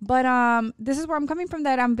 But this is where I'm coming from,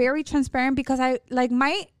 that I'm very transparent because I like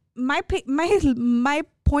my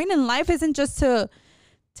point in life isn't just to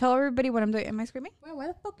tell everybody what I'm doing. Am I screaming? Well, why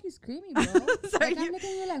the fuck are you screaming, bro? Sorry, like, I'm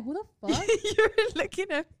looking at you like, who the fuck? You're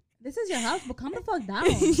looking at. This is your house, but calm the fuck down.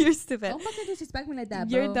 You're stupid. Don't fucking disrespect me like that,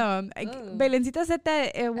 bro. You're dumb. Belencita said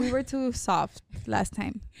that we were too soft last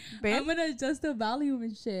time. Babe? I'm gonna adjust the volume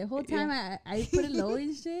and shit. Whole time I put it low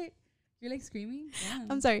and shit. You're like screaming? Yeah.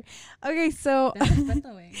 I'm sorry. Okay, so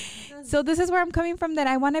so this is where I'm coming from, that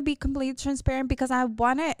I want to be completely transparent because I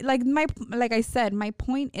want to, like I said, my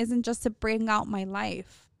point isn't just to bring out my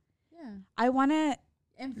life. Yeah. I want to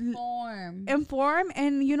inform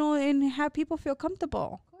and, and have people feel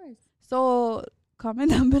comfortable. Of course. So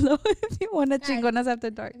comment down below if you want to Chingonas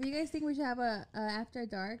After Dark. If you guys think we should have a After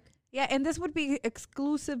Dark. Yeah, and this would be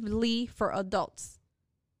exclusively for adults.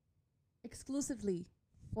 Exclusively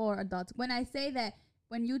for adults. When I say that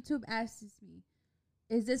when YouTube asks me,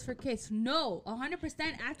 is this for kids? No,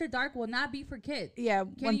 100% After Dark will not be for kids. Yeah,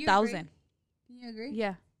 1,000. Can you agree?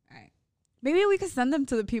 Yeah. All right. Maybe we could send them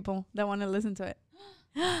to the people that want to listen to it.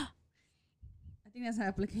 I think that's an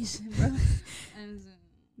application, bro.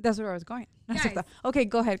 That's where I was going. Guys, okay,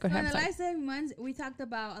 go ahead. So in the last 7 months, we talked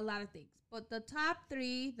about a lot of things. But the top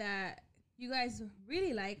 3 that you guys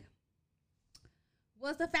really like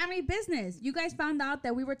was the family business. You guys found out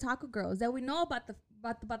that we were taco girls, that we know about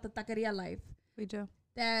the taqueria life. We do.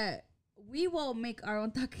 That we will make our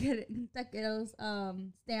own taqueros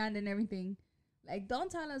stand and everything. Like,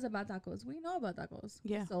 don't tell us about tacos. We know about tacos.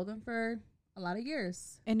 Yeah. We sold them for a lot of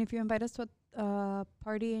years. And if you invite us to a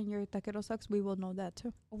party and your taquero sucks, we will know that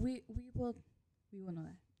too. We will know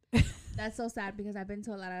that. That's so sad because I've been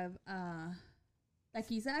to a lot of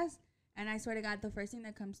taquizas, and I swear to God, the first thing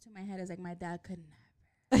that comes to my head is like, my dad could never.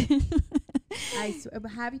 I swear.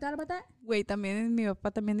 Have you thought about that? Wait, también mi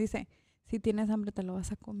papá también dice, si tienes hambre te lo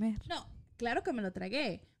vas a comer. No, claro que me lo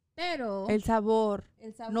tragué, pero el sabor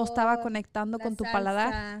no estaba conectando con tu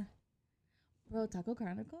paladar. Bro, Taco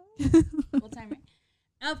Chronicles? Old timer.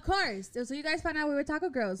 Of course. So you guys found out we were taco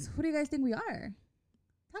girls. Who do you guys think we are?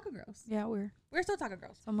 Taco girls. Yeah, we're still taco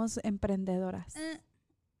girls. Somos emprendedoras.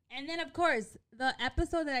 And then, of course, the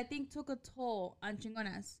episode that I think took a toll on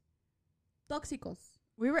Chingonas. Tóxicos.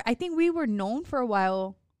 I think we were known for a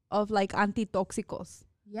while of like anti-tóxicos.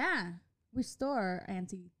 Yeah. We store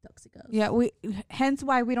anti-tóxicos. Yeah, hence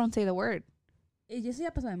why we don't say the word. Y eso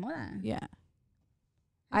ya pasó de moda. Yeah.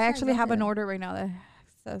 I actually have an order right now that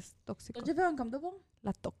says tóxico. Don't you feel uncomfortable?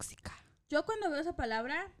 La tóxica. Yo cuando veo esa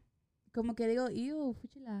palabra, como que digo, ew,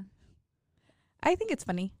 fuchila. I think it's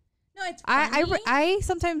funny. No, it's funny. I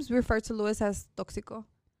sometimes refer to Luis as tóxico.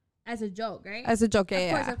 As a joke, right? As a joke,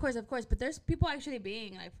 yeah. Of course. But there's people actually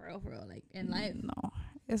being like, for real, like in life. No.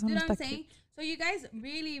 You know what I'm saying? So you guys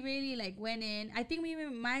really, really like went in. I think we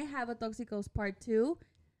might have a Tóxicos part 2.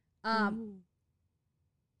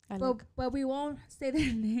 But we won't say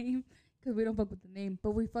their name because we don't fuck with the name.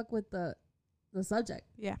 But we fuck with the subject.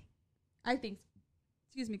 Yeah. I think.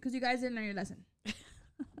 Excuse me, because you guys didn't learn your lesson.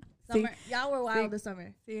 Summer. Y'all were wild this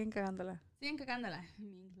summer. Siguen cagándola. Me included. No,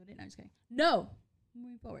 I'm just kidding. No.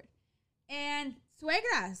 Moving forward. And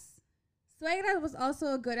Suegras. Suegras was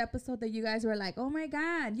also a good episode that you guys were like, oh my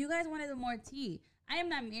God, you guys wanted more tea. I am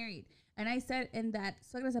not married. And I said in that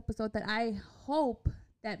Suegras episode that I hope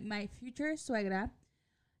that my future suegra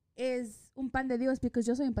is un pan de Dios because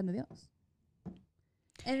yo soy un pan de Dios.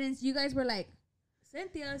 And then you guys were like,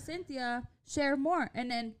 Cynthia, share more. And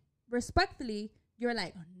then respectfully, you're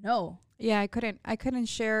like, no. Yeah, I couldn't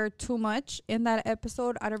share too much in that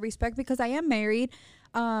episode out of respect because I am married.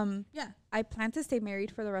 Yeah. I plan to stay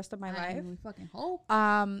married for the rest of my life. We fucking hope.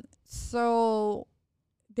 So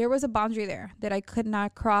there was a boundary there that I could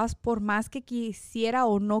not cross. Por más que quisiera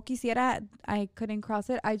o no quisiera, I couldn't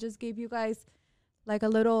cross it. I just gave you guys like a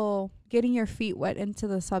little getting your feet wet into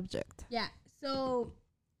the subject. Yeah. So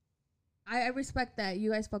I respect that.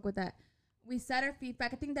 You guys fuck with that. We said our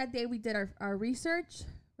feedback. I think that day we did our research,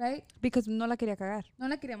 right? Because no la quería cagar. No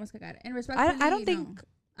la queríamos cagar. And respectfully, I don't think...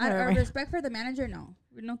 Our respect for the manager, no.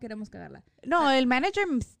 No queremos cagarla. No, el manager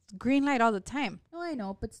green light all the time. No, I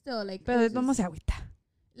know, but still, like... Pero vamos a agüita.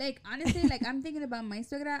 Like, honestly, like, I'm thinking about my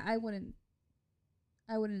suegra. I wouldn't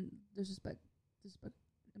disrespect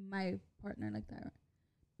my partner like that.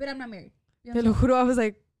 But I'm not married. You know Te lo juro, I was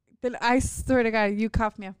like... I swear to God, you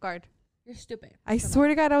caught me off guard. You're stupid. I swear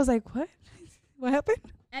to God, I was like, what? What happened?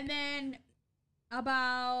 And then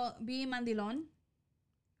about being mandilón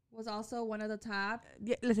was also one of the top.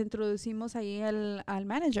 Les introducimos ahí al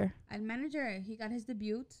manager. Al manager, he got his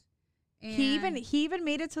debut. And He even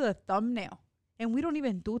made it to the thumbnail. And we don't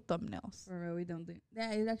even do thumbnails. For real, we don't do.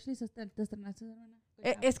 Yeah, it actually says that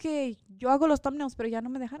Es que yo hago los thumbnails, pero ya no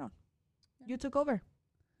me dejaron. Yeah. You took over.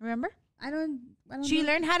 Remember? I don't She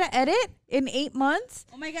learned how to edit in 8 months.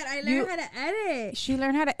 Oh my God, I learned how to edit. She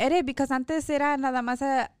learned how to edit because antes era nada más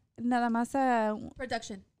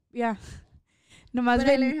Production. Yeah. Nomás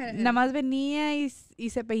venía y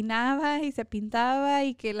se peinaba y se pintaba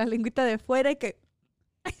y que la lengüita de fuera y que...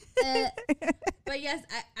 But yes,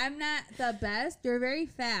 I'm not the best. You're very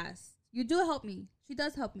fast. You do help me. She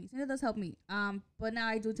does help me. Cynthia does help me. But now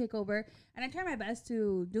I do take over. And I try my best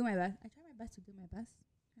to do my best.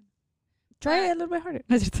 Try it a little bit harder.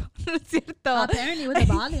 No es cierto. No es cierto. Apparently with the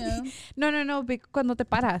volume. No. Cuando te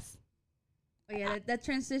paras. Oh yeah, that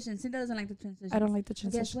transition. Cynthia doesn't like the transition. I don't like the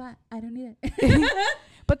transition. Guess what? I don't need it.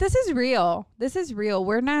 But this is real.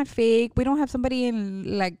 We're not fake. We don't have somebody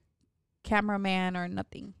in like cameraman or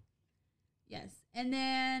nothing. Yes. And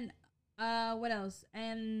then What else?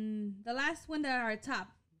 And the last one that are top.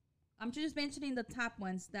 I'm just mentioning the top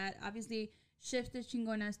ones that obviously shifted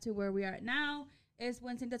Chingonas to where we are now. Is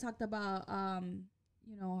when Cynthia talked about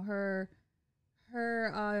you know, her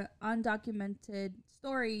undocumented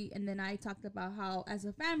story, and then I talked about how as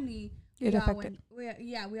a family we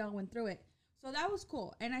all went through it. So that was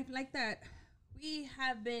cool, and I like that we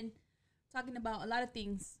have been talking about a lot of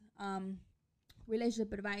things,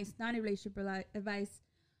 relationship advice, non-relationship advice,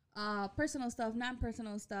 personal stuff,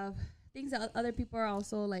 non-personal stuff, things that other people are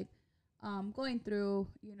also like going through,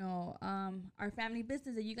 you know, our family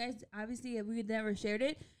business. And you guys, obviously, if we had never shared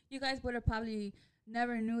it, you guys would have probably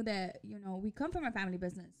never knew that, you know, we come from a family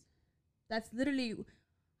business. That's literally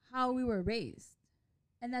how we were raised.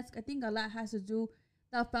 And that's, I think a lot has to do,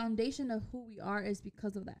 the foundation of who we are is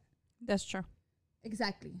because of that. That's true.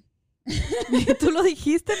 Exactly. Tú lo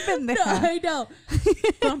dijiste, pendeja. No, I know.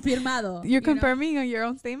 Confirmado. You're confirming on your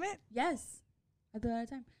own statement? Yes. I do it all the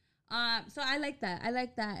time. So I like that.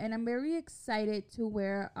 And I'm very excited to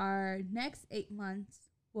where our next 8 months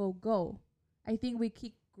will go. I think we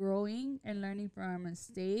keep growing and learning from our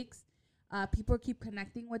mistakes. People keep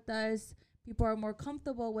connecting with us. People are more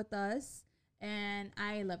comfortable with us. And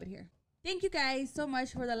I love it here. Thank you guys so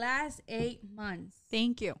much for the last 8 months.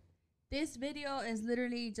 Thank you. This video is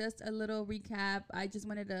literally just a little recap. I just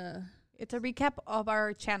wanted to... It's a recap of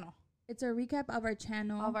our channel. It's a recap of our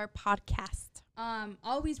channel. Of our podcast.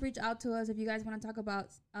 Always reach out to us if you guys want to talk about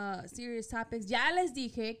serious topics. Ya les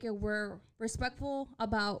dije que we're respectful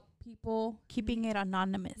about people. Keeping it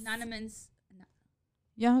anonymous.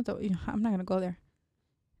 Yeah, I'm not going to go there.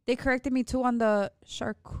 They corrected me too on the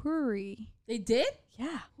charcuterie. They did?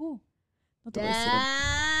 Yeah. Who?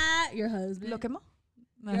 That, your husband. ¿Lo quemó?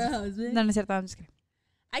 No, your husband. No, no es cierto. I'm just kidding.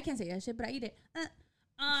 I can't say that shit, but I eat it.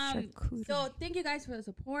 So thank you guys for the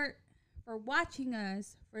support, for watching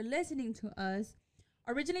us, for listening to us.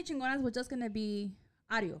 Originally, Chingonas was just going to be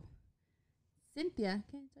audio. Cynthia,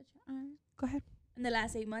 can you touch your arm? Go ahead. In the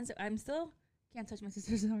last 8 months, I'm still can't touch my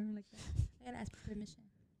sister's arm like that. I got to ask for permission.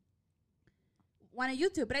 Want a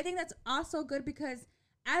YouTube, but I think that's also good because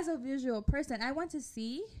as a visual person, I want to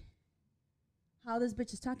see how this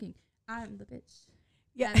bitch is talking. I'm the bitch.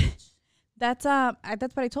 Yeah. Bitch. That's what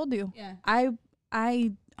I told you. Yeah.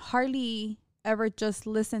 I hardly ever just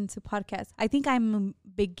listen to podcasts. I think I'm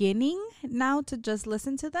beginning now to just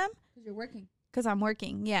listen to them. Because you're working. Because I'm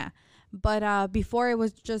working, yeah. But before it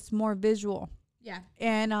was just more visual. Yeah.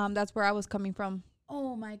 And that's where I was coming from.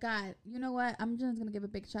 Oh my God. You know what? I'm just going to give a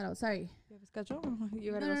big shout out. Sorry. You have a schedule?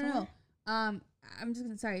 You gotta go somewhere? No. I'm just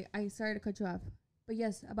going to, sorry. I started to cut you off. But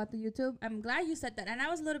yes, about the YouTube. I'm glad you said that. And I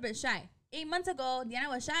was a little bit shy. 8 months ago, Diana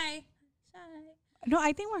was shy. No,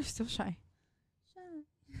 I think we're still shy.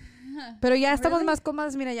 Pero ya estamos más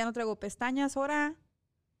cómodas. Mira, ya no traigo pestañas ahora.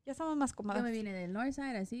 Ya estamos más cómodas. Yo me vine del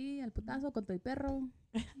Northside así, al putazo, con tu perro.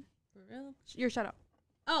 For real. Your shout out.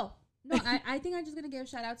 Oh, no, I think I'm just going to give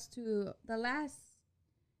shout outs to the last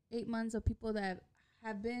 8 months of people that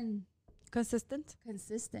have been consistent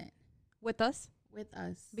with us.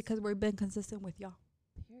 Because we've been consistent with y'all.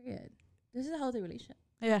 Period. This is a healthy relationship.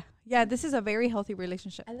 Yeah, this is a very healthy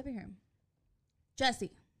relationship. I love it here.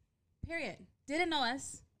 Jesse. Period. Didn't know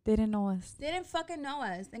us. Didn't fucking know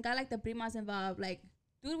us. And got like the primas involved. Like,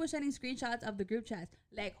 dude was sending screenshots of the group chats.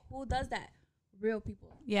 Like, who does that? Real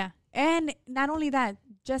people. Yeah. And not only that,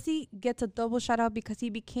 Jesse gets a double shout out because he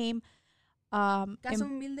became Casa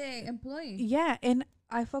Humilde employee. Yeah, and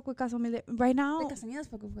I fuck with Casa Humilde. Right now, the Castañedas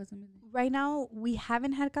fuck with Casa Humilde. Right now, we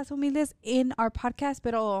haven't had Casa Humildes in our podcast,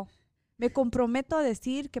 pero me comprometo a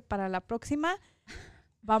decir que para la próxima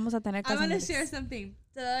vamos a tener Casa Humildes. I want to share something.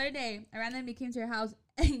 So the other day, I randomly came to your house,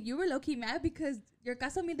 and you were low-key mad because your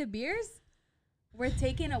Casa Humilde beers were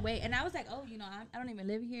taken away. And I was like, oh, you know, I don't even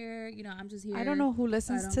live here. You know, I'm just here. I don't know who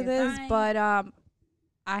listens to this, but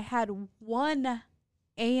I had one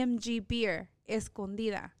AMG beer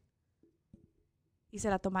escondida. Y se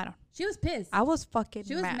la tomaron. She was pissed. I was fucking mad.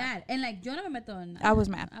 She was mad. And like, yo no me meto en... I was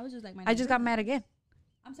mad. I was just like... I just got mad again.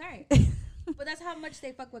 I'm sorry. But that's how much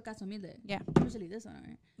they fuck with Casa Humilde. Yeah. Especially this one,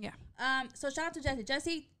 right? Yeah. So shout out to Jesse.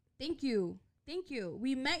 Jesse, thank you.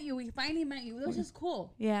 We met you. We finally met you. It was just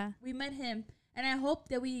cool. Yeah. We met him. And I hope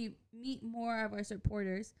that we meet more of our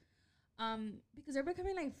supporters. Because they're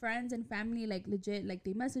becoming like friends and family, like legit. Like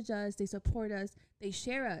they message us, they support us, they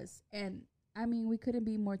share us. And I mean, we couldn't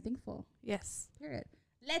be more thankful. Yes. Period.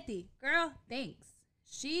 Letty, girl, thanks.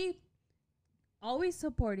 She always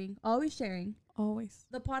supporting, always sharing. Always.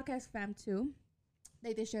 The podcast fam too.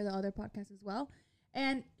 They share the other podcasts as well.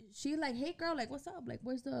 And she like, hey girl, like what's up? Like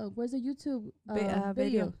where's the YouTube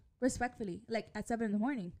video? Respectfully. Like at 7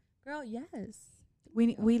 a.m. Girl, yes.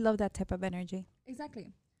 We love that type of energy.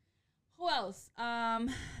 Exactly. Who else?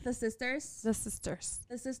 The sisters. The sisters.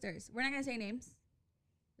 The sisters. We're not gonna say names.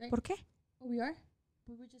 Right? ¿Por qué? Oh, we are.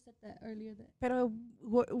 But we just said that earlier. That Pero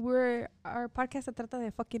our podcast se trata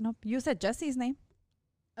de fucking up. You said Jesse's name.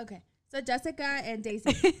 okay. So Jessica and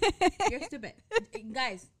Daisy. You're stupid,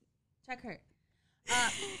 guys. Check her.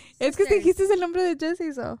 Es que dijiste el nombre de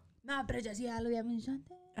Jessie, so. No, pero Jessie ya lo había mencionado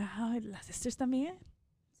antes. Ah, las sisters también.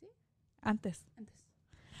 Sí. Antes.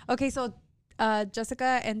 Okay, so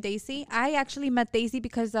Jessica and Daisy. I actually met Daisy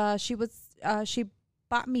because she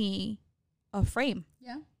bought me a frame.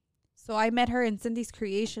 Yeah. So I met her in Cindy's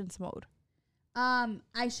Creations mode.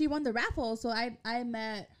 She won the raffle, so I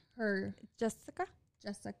met her. Jessica.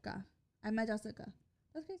 I met Jessica.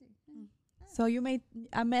 That's crazy. Mm. So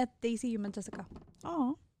I met Daisy, you met Jessica.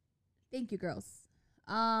 Oh. Thank you, girls.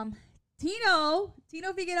 Tino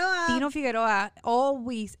Figueroa,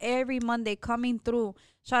 always, every Monday, coming through.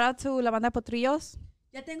 Shout out to la banda Potrillos.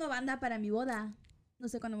 Ya tengo banda para mi boda. No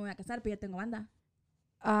sé cuándo me voy a casar, pero ya tengo banda.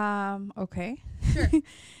 Okay. Sure.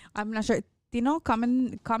 I'm not sure. Tino,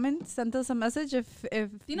 comment, send us a message if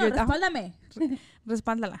Tino, respáldame.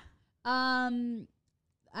 Respándala.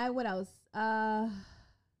 What else? I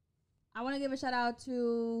want to give a shout out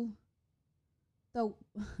to the.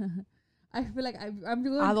 I feel like I'm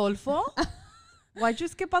doing Adolfo. Why'd you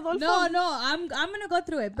skip Adolfo? No, I'm gonna go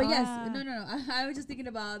through it. But yes, no. I was just thinking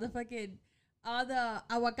about all the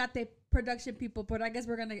aguacate production people, but I guess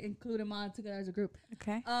we're gonna include them all together as a group.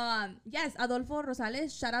 Okay. Yes, Adolfo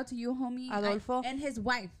Rosales. Shout out to you, homie. Adolfo and his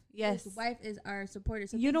wife. Yes, his wife is our supporter.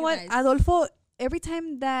 So you know what, guys. Adolfo. Every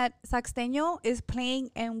time that Saxteño is playing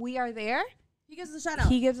and we are there, he gives us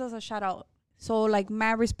a shout out. So like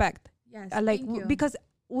mad respect. Yes, like thank you. Because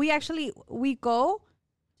we go.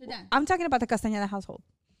 I'm talking about the Castañeda household.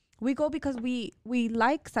 We go because we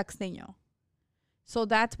like Saxteño. So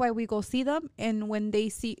that's why we go see them, and when they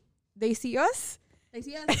see us,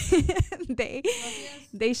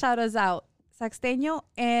 they shout us out, Saxteño,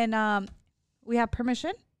 and we have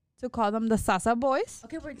permission to call them the Sasa Boys.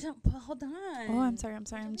 Okay, hold on. Oh, I'm sorry. I'm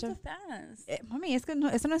so fast. Mommy, it's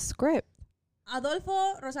not a script.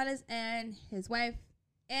 Adolfo Rosales and his wife,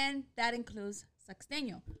 and that includes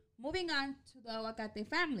Saxteño. Moving on to the Aguacate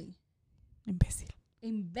family.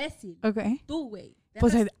 Imbécil. Okay. Tú, güey.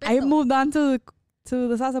 Pues I moved on to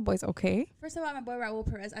the Sasa Boys. Okay. First of all, my boy Raul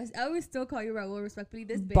Perez. I always still call you Raul respectfully.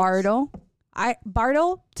 This bitch. Bardo.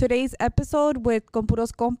 Today's episode with Con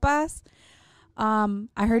Puros Compas.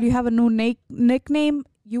 I heard you have a new nickname.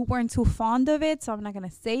 You weren't too fond of it, so I'm not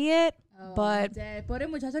gonna say it. But pobre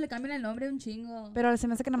muchacho, le cambian el nombre un chingo. Pero se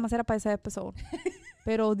me hace que nada más era para ese episode.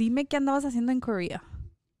 Pero dime qué andabas haciendo en Korea.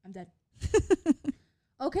 I'm dead.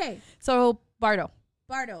 Okay. So Bardo.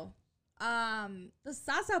 The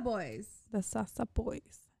Sasa Boys. The Sasa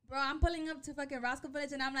Boys. Bro, I'm pulling up to fucking Roscoe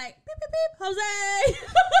Village and I'm like, beep, beep, beep, Jose.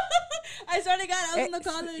 I swear to God, I was on the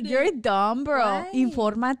call the other day. You're dumb, bro. Why?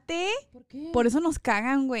 Infórmate. ¿Por qué? Por eso nos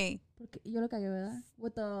cagan, güey. Porque yo lo cagué, ¿verdad?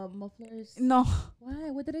 With the mufflers. No. Why?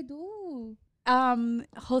 What did I do?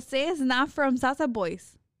 Jose is not from Sasa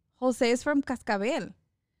Boys. Jose is from Cascabel.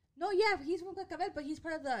 No, yeah, he's from Cascabel, but he's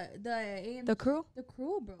part of the crew. The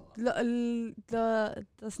crew, bro. The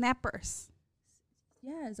snappers.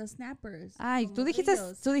 Yes, the snappers. Ay, tú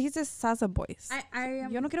dijiste Sasa Boys.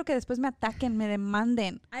 Yo no quiero que después me ataquen, me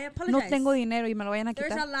demanden. I apologize. No tengo dinero y me lo vayan a quitar.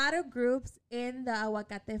 There's a lot of groups in the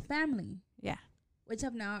Aguacate family. Yeah. Which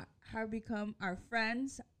have become our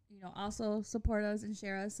friends, also support us and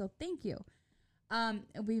share us. So thank you.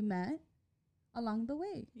 We met along the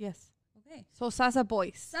way. Yes. Okay. So Sasa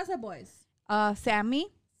Boys. Sammy.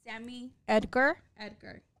 Edgar.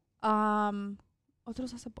 Otro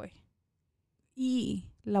Sasa Boy. Y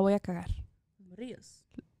la voy a cagar. Morrillos.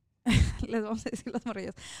 Les vamos a decir los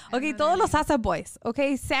morrillos. Okay, todos los Sasa Boys.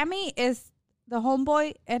 Okay, Sammy is the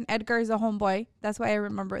homeboy and Edgar is the homeboy. That's why I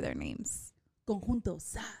remember their names. Conjunto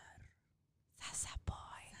SAR. Sasa Boy.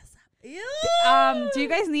 Do you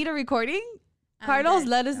guys need a recording? Carlos,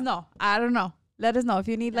 let us know. I don't know. Let us know if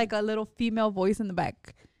you need like a little female voice in the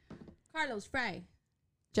back. Carlos, Fry.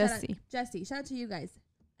 Jesse. Shout out to you guys.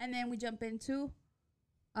 And then we jump into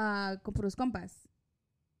Con Puros Compas.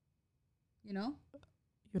 You know?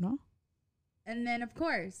 And then of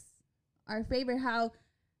course, our favorite, how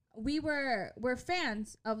we're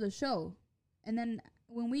fans of the show. And then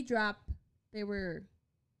when we drop, they were,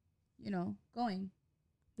 going.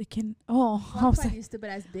 They can. You stupid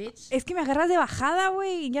ass bitch. Es que me agarras de bajada,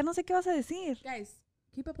 güey. Ya no sé qué vas a decir. Guys,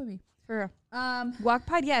 keep up with me. For real.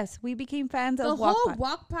 Walkpod, yes. We became fans of Walkpod. The whole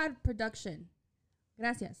Walkpod production.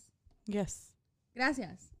 Gracias. Yes.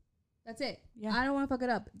 Gracias. That's it. Yeah. I don't want to fuck it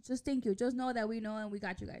up. Just thank you. Just know that we know and we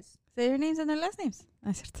got you guys. Say your names and their last names. No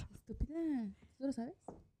es cierto. Estúpida. ¿Tú lo sabes?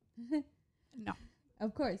 No.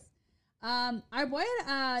 Of course. Our boy,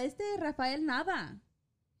 Rafael Nava.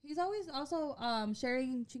 He's always also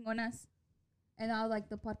sharing chingonas and all like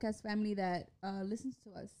the podcast family that listens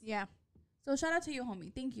to us. Yeah. So shout out to you,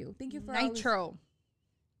 homie. Thank you. Thank you for Nitro.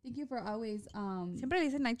 Thank you for always Siempre le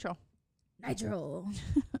dicen Nitro. Nitro.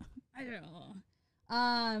 Nitro.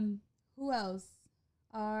 Who else?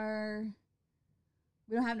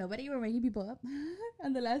 We don't have nobody. We're making people up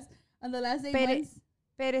on the last 8 months.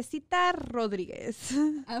 Perecita Rodriguez.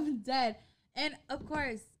 I'm dead. And of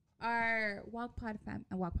course, our Walkpod fam.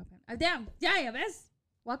 Damn. Yeah, ves?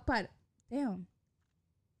 Walkpod. Damn.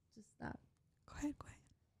 Just stop. Go ahead.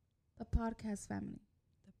 The podcast family.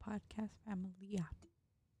 The podcast family. Yeah.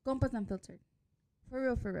 Compas Unfiltered. For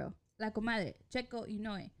real. La comadre. Checo, you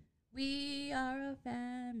know it. We are a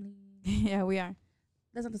family. Yeah, we are.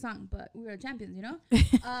 That's not the song, but we are champions, you know?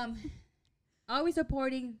 Always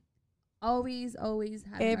supporting. Always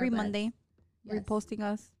having Every our Monday. Yes. Reposting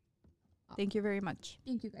us. Thank you very much.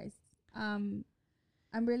 Thank you, guys. I'm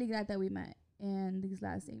really glad that we met. And these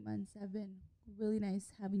last 8 months have been really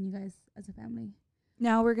nice having you guys as a family.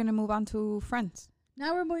 Now we're going to move on to friends.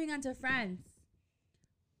 Now we're moving on to friends.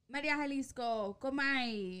 Maria Jalisco,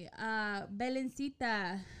 Comay,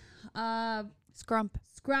 Belencita, Scrump,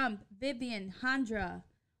 Vivian, Handra,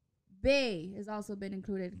 Bay has also been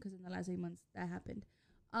included because in the last 8 months that happened.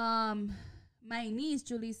 My niece,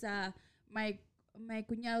 Julissa, my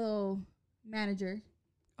cuñado manager.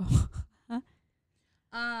 Oh.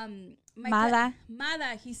 Mada,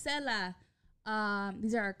 Gisela.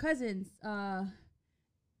 These are our cousins.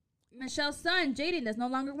 Michelle's son, Jaden, that's no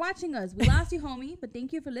longer watching us. We lost you, homie, but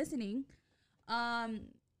thank you for listening.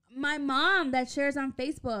 My mom that shares on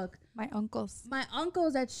Facebook. My uncles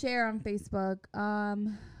that share on Facebook.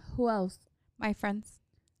 Who else? My friends.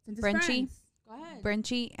 Brenchie. Go ahead.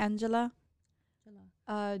 Brenchie, Angela.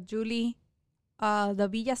 Julie. The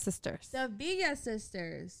Villa sisters. The Villa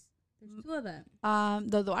sisters. There's 2 of them.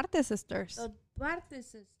 The Duarte sisters. The Duarte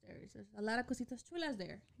sisters. There's a lot of cositas chulas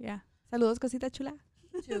there. Yeah. Saludos, cosita chula.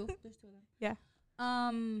 2. There's 2 of them. Yeah.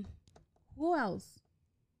 Who else?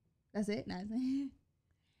 That's it.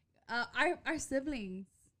 Our siblings.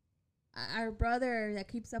 Our brother that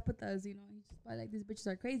keeps up with us, you know, he's just like, these bitches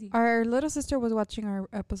are crazy. Our little sister was watching our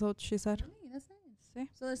episode, she said. Really? That's nice. See?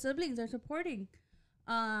 So the siblings are supporting.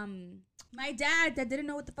 My dad that didn't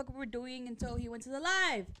know what the fuck we were doing until he went to the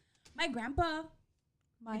live. My grandpa.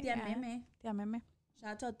 My Tia Meme. Tia Meme.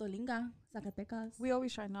 Shout out to Atolinga, Zacatecas. We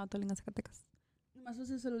always try now Atolinga, Zacatecas. Nomás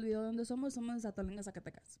se le olvidó dónde somos de Atolinga,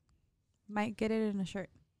 Zacatecas. Might get it in a shirt.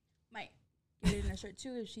 Might get it in a shirt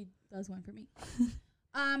too if she does one for me.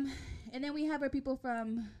 And then we have our people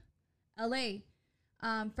from LA,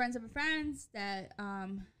 friends of friends that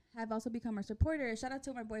have also become our supporters. Shout out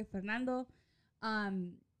to my boy Fernando,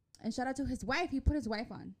 and shout out to his wife. He put his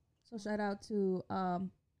wife on. So shout out to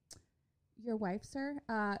your wife, sir,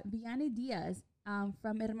 Vianney Diaz,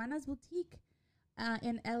 from Hermanas Boutique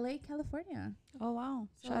in LA, California. Oh wow!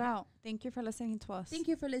 So shout out! Thank you for listening to us. Thank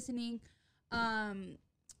you for listening.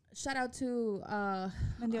 Shout out to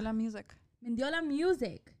Mendiola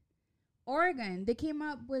Music, Oregon. They came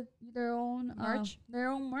up with their own merch.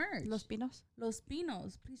 Los Pinos.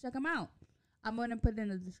 Please check them out. I'm gonna put it in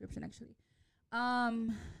the description actually.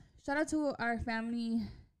 Shout out to our family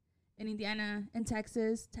in Indiana and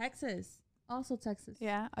Texas. Also Texas.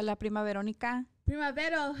 Yeah. A la prima Verónica. Prima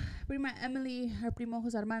Vero, prima Emily, her primo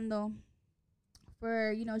Jose Armando,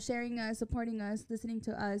 for sharing us, supporting us, listening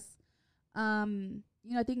to us.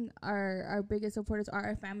 I think our biggest supporters are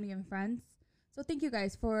our family and friends. So thank you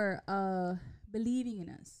guys for believing in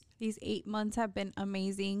us. These 8 months have been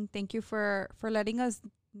amazing. Thank you for letting us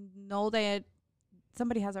know that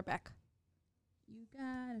somebody has our back. You got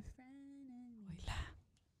a friend.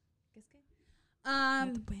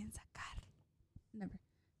 No te pueden sacar. Never.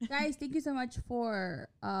 Guys, thank you so much for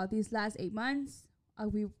these last 8 months.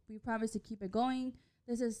 We promise to keep it going.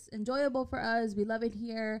 This is enjoyable for us. We love it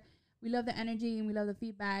here. We love the energy and we love the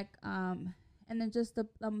feedback. And then just the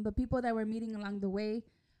people that we're meeting along the way.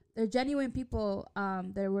 They're genuine people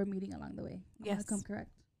that we're meeting along the way. Yes. Come correct.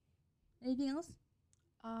 Anything else?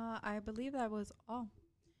 I believe that was all.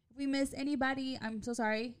 If we missed anybody, I'm so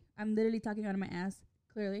sorry. I'm literally talking out of my ass,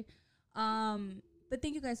 clearly. But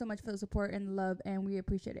thank you guys so much for the support and love, and we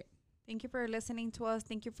appreciate it. Thank you for listening to us.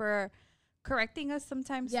 Thank you for correcting us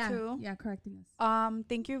sometimes too. Yeah, correcting us.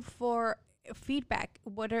 Thank you for feedback,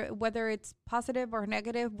 whether it's positive or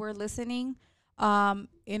negative. We're listening.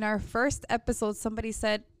 In our first episode, somebody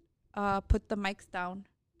said, "Put the mics down."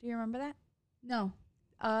 Do you remember that? No.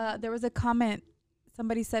 There was a comment.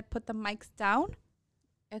 Somebody said, put the mics down.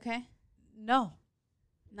 Okay. No.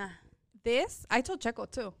 Nah. This, I told Checo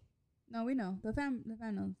too. No, we know. The fan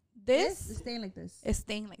knows. This is staying like this. It's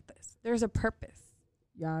staying like this. There's a purpose.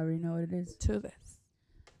 Y'all already know what it is. To this.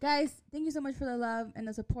 Guys, thank you so much for the love and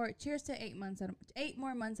the support. Cheers to 8 months. 8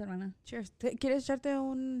 more months, hermana. Cheers. ¿Quieres echarte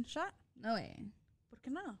un shot? No way. ¿Por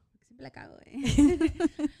qué no? Porque siempre la cago, eh.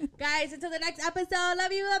 Guys, until the next episode.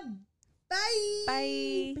 Love you. Bye.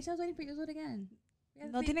 Bye. Bitch, I was waiting for you to do it again.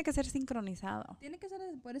 No tiene que ser sincronizado. Tiene que ser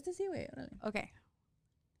por este sí, güey. Okay.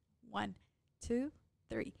 1, 2,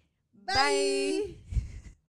 3. Bye.